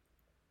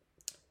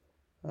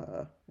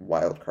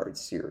wild card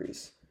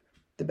series,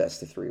 the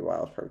best of 3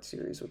 wild card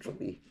series, which will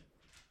be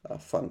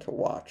fun to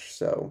watch.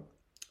 So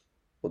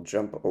we'll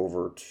jump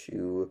over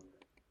to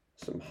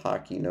some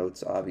hockey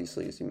notes.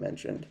 Obviously, as you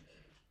mentioned,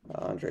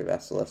 Andrei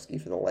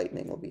Vasilevsky for the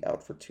Lightning will be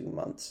out for 2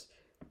 months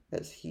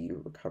as he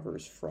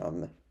recovers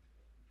from,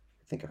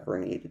 I think, a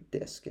herniated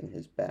disc in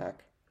his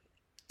back.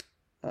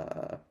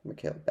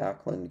 Mikhail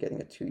Backlund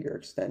getting a 2-year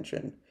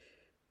extension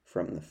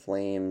from the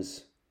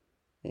Flames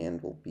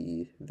and will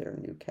be their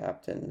new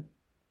captain.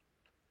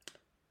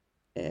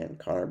 And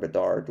Connor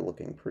Bedard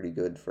looking pretty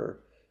good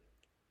for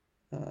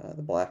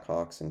the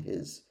Blackhawks in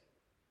his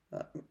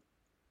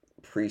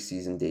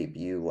preseason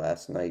debut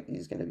last night.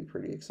 He's going to be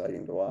pretty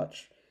exciting to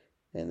watch.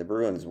 And the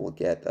Bruins will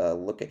get a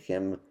look at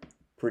him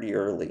pretty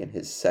early in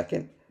his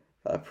second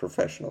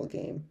professional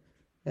game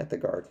at the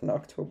Garden on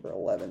October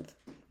 11th.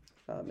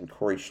 And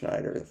Corey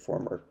Schneider, the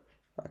former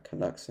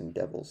Canucks and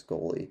Devils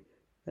goalie,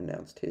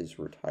 announced his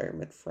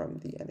retirement from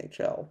the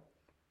NHL.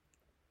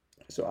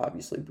 So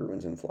obviously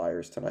Bruins and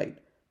Flyers tonight,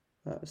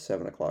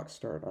 7 o'clock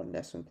start on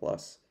NESN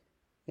Plus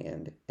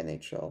and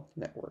NHL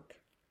Network.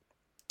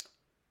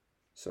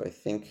 So I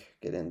think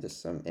get into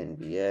some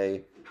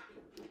NBA.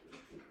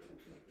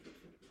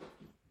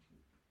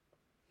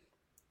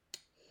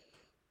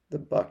 The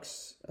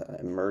Bucks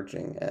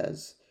emerging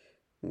as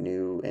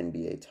new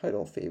NBA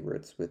title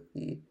favorites with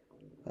the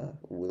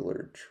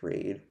Lillard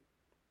trade.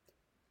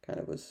 Kind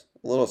of was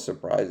a little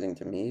surprising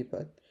to me,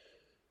 but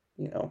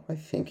I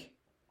think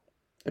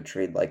a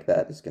trade like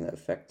that is going to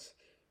affect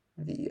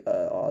the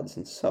odds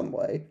in some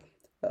way.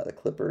 The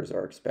Clippers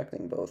are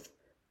expecting both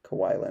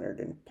Kawhi Leonard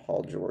and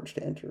Paul George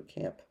to enter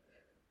camp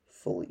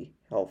fully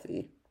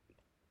healthy.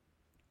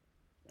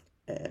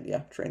 And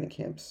training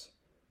camps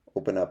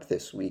open up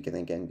this week. I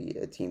think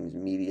NBA teams'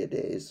 media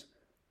days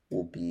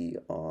will be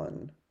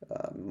on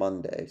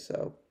Monday, so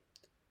it'll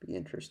be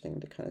interesting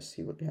to kind of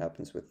see what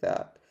happens with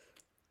that.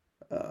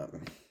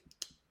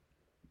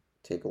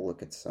 Take a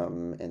look at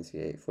some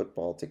NCAA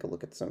football, take a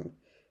look at some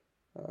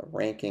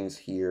rankings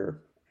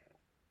here.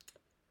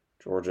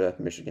 Georgia,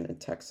 Michigan, and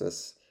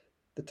Texas,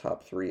 the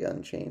top 3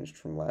 unchanged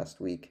from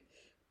last week.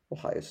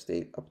 Ohio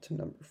State up to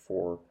number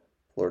 4,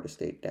 Florida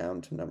State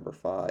down to number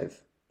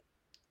 5.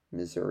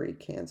 Missouri,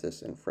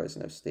 Kansas, and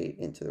Fresno State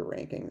into the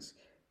rankings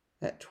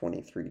at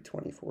 23,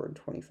 24, and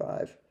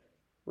 25,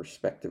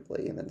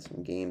 respectively. And then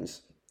some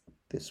games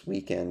this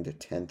weekend: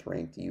 10th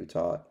ranked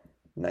Utah,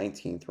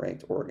 19th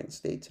ranked Oregon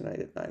State tonight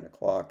at 9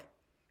 o'clock.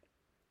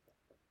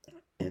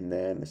 And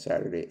then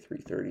Saturday at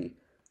 3:30,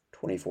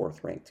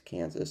 24th ranked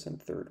Kansas and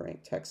 3rd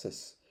ranked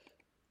Texas.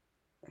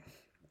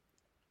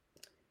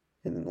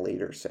 And then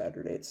later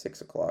Saturday at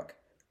 6 o'clock,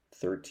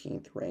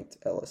 13th ranked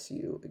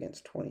LSU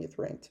against 20th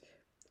ranked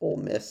Ole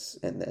Miss.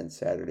 And then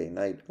Saturday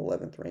night,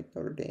 11th ranked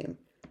Notre Dame,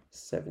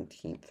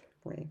 17th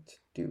ranked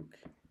Duke.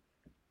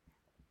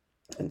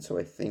 And so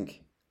I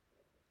think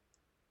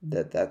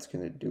that that's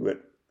going to do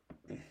it.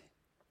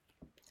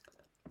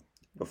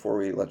 Before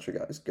we let you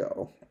guys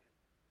go,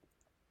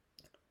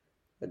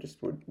 I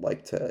just would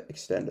like to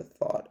extend a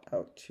thought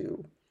out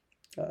to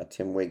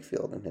Tim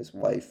Wakefield and his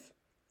wife,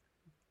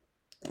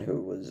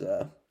 who was,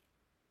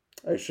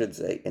 I should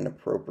say,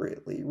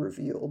 inappropriately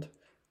revealed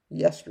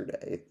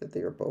yesterday that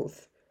they are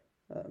both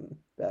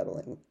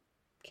battling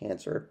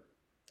cancer.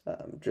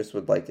 Just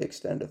would like to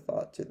extend a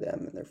thought to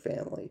them and their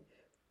family,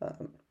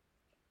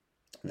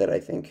 that I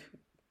think,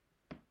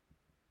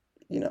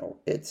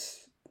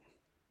 it's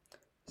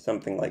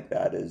something like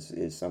that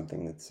is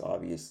something that's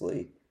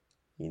obviously,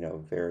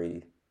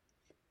 very,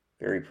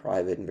 very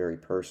private and very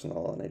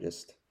personal. And I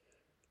just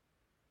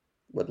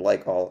would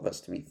like all of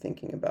us to be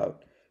thinking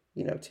about,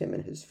 Tim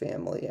and his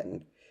family,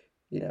 and,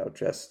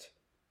 just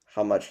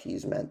how much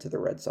he's meant to the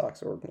Red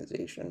Sox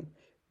organization,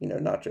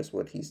 not just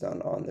what he's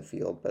done on the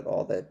field, but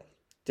all the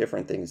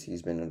different things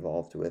he's been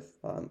involved with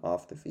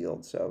off the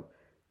field. So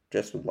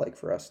just would like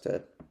for us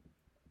to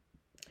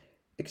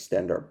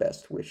extend our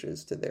best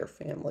wishes to their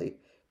family.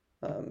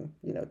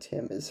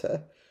 Tim is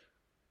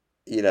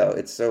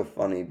it's so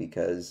funny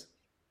because,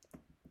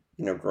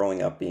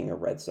 growing up being a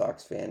Red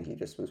Sox fan, he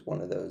just was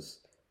one of those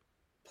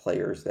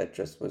players that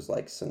just was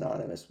like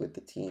synonymous with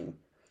the team,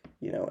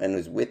 and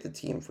was with the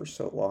team for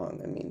so long.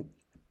 I mean,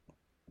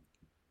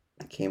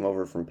 came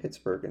over from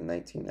Pittsburgh in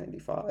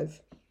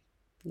 1995,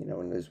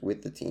 and was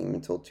with the team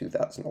until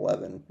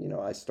 2011.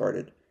 I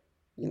started,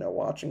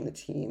 watching the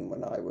team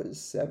when I was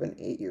 7,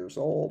 8 years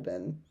old,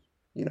 and,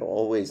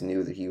 always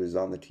knew that he was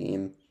on the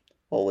team,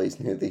 always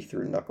knew that he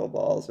threw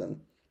knuckleballs,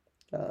 and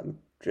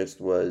just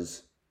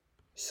was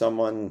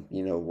someone,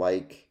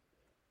 like,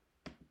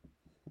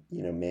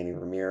 Manny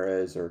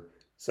Ramirez, or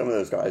some of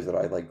those guys that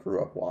I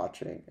grew up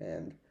watching.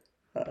 And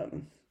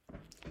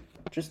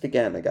just,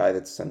 again, a guy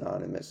that's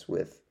synonymous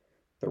with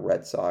the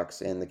Red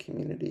Sox and the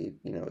community.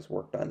 Has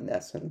worked on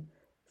Nesson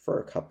for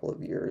a couple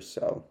of years.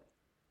 So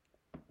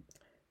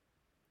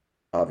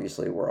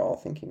obviously we're all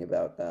thinking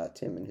about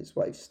Tim and his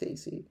wife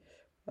Stacy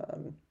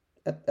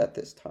at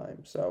this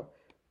time. So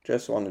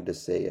just wanted to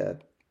say,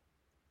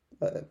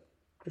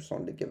 just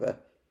wanted to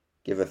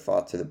give a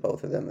thought to the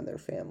both of them and their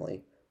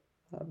family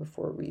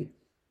before we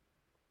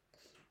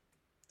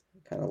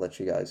kind of let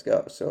you guys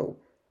go. So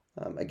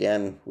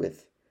again,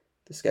 with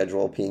the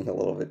schedule being a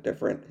little bit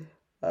different,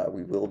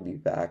 we will be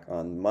back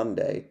on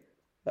Monday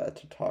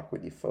to talk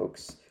with you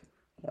folks.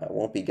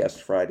 Won't be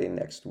Guest Friday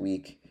next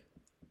week.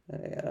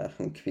 I'm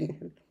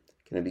going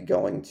to be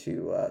going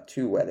to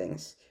 2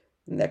 weddings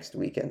next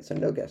weekend, so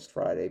no Guest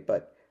Friday,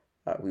 but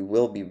we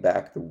will be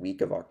back the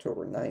week of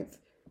October 9th.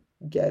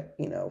 Get,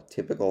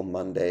 typical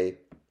Monday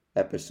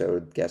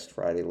episode, Guest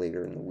Friday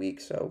later in the week.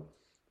 So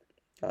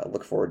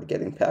look forward to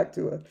getting back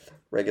to a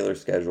regular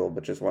schedule,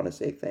 but just want to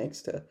say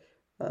thanks to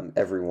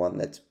everyone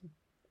that's,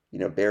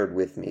 bared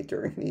with me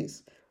during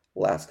these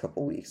last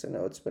couple weeks. I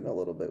know it's been a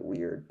little bit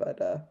weird,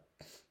 but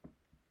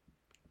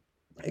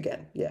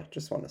again,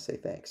 just want to say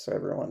thanks. So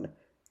everyone,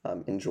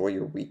 enjoy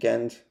your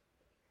weekend.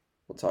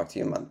 We'll talk to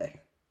you Monday.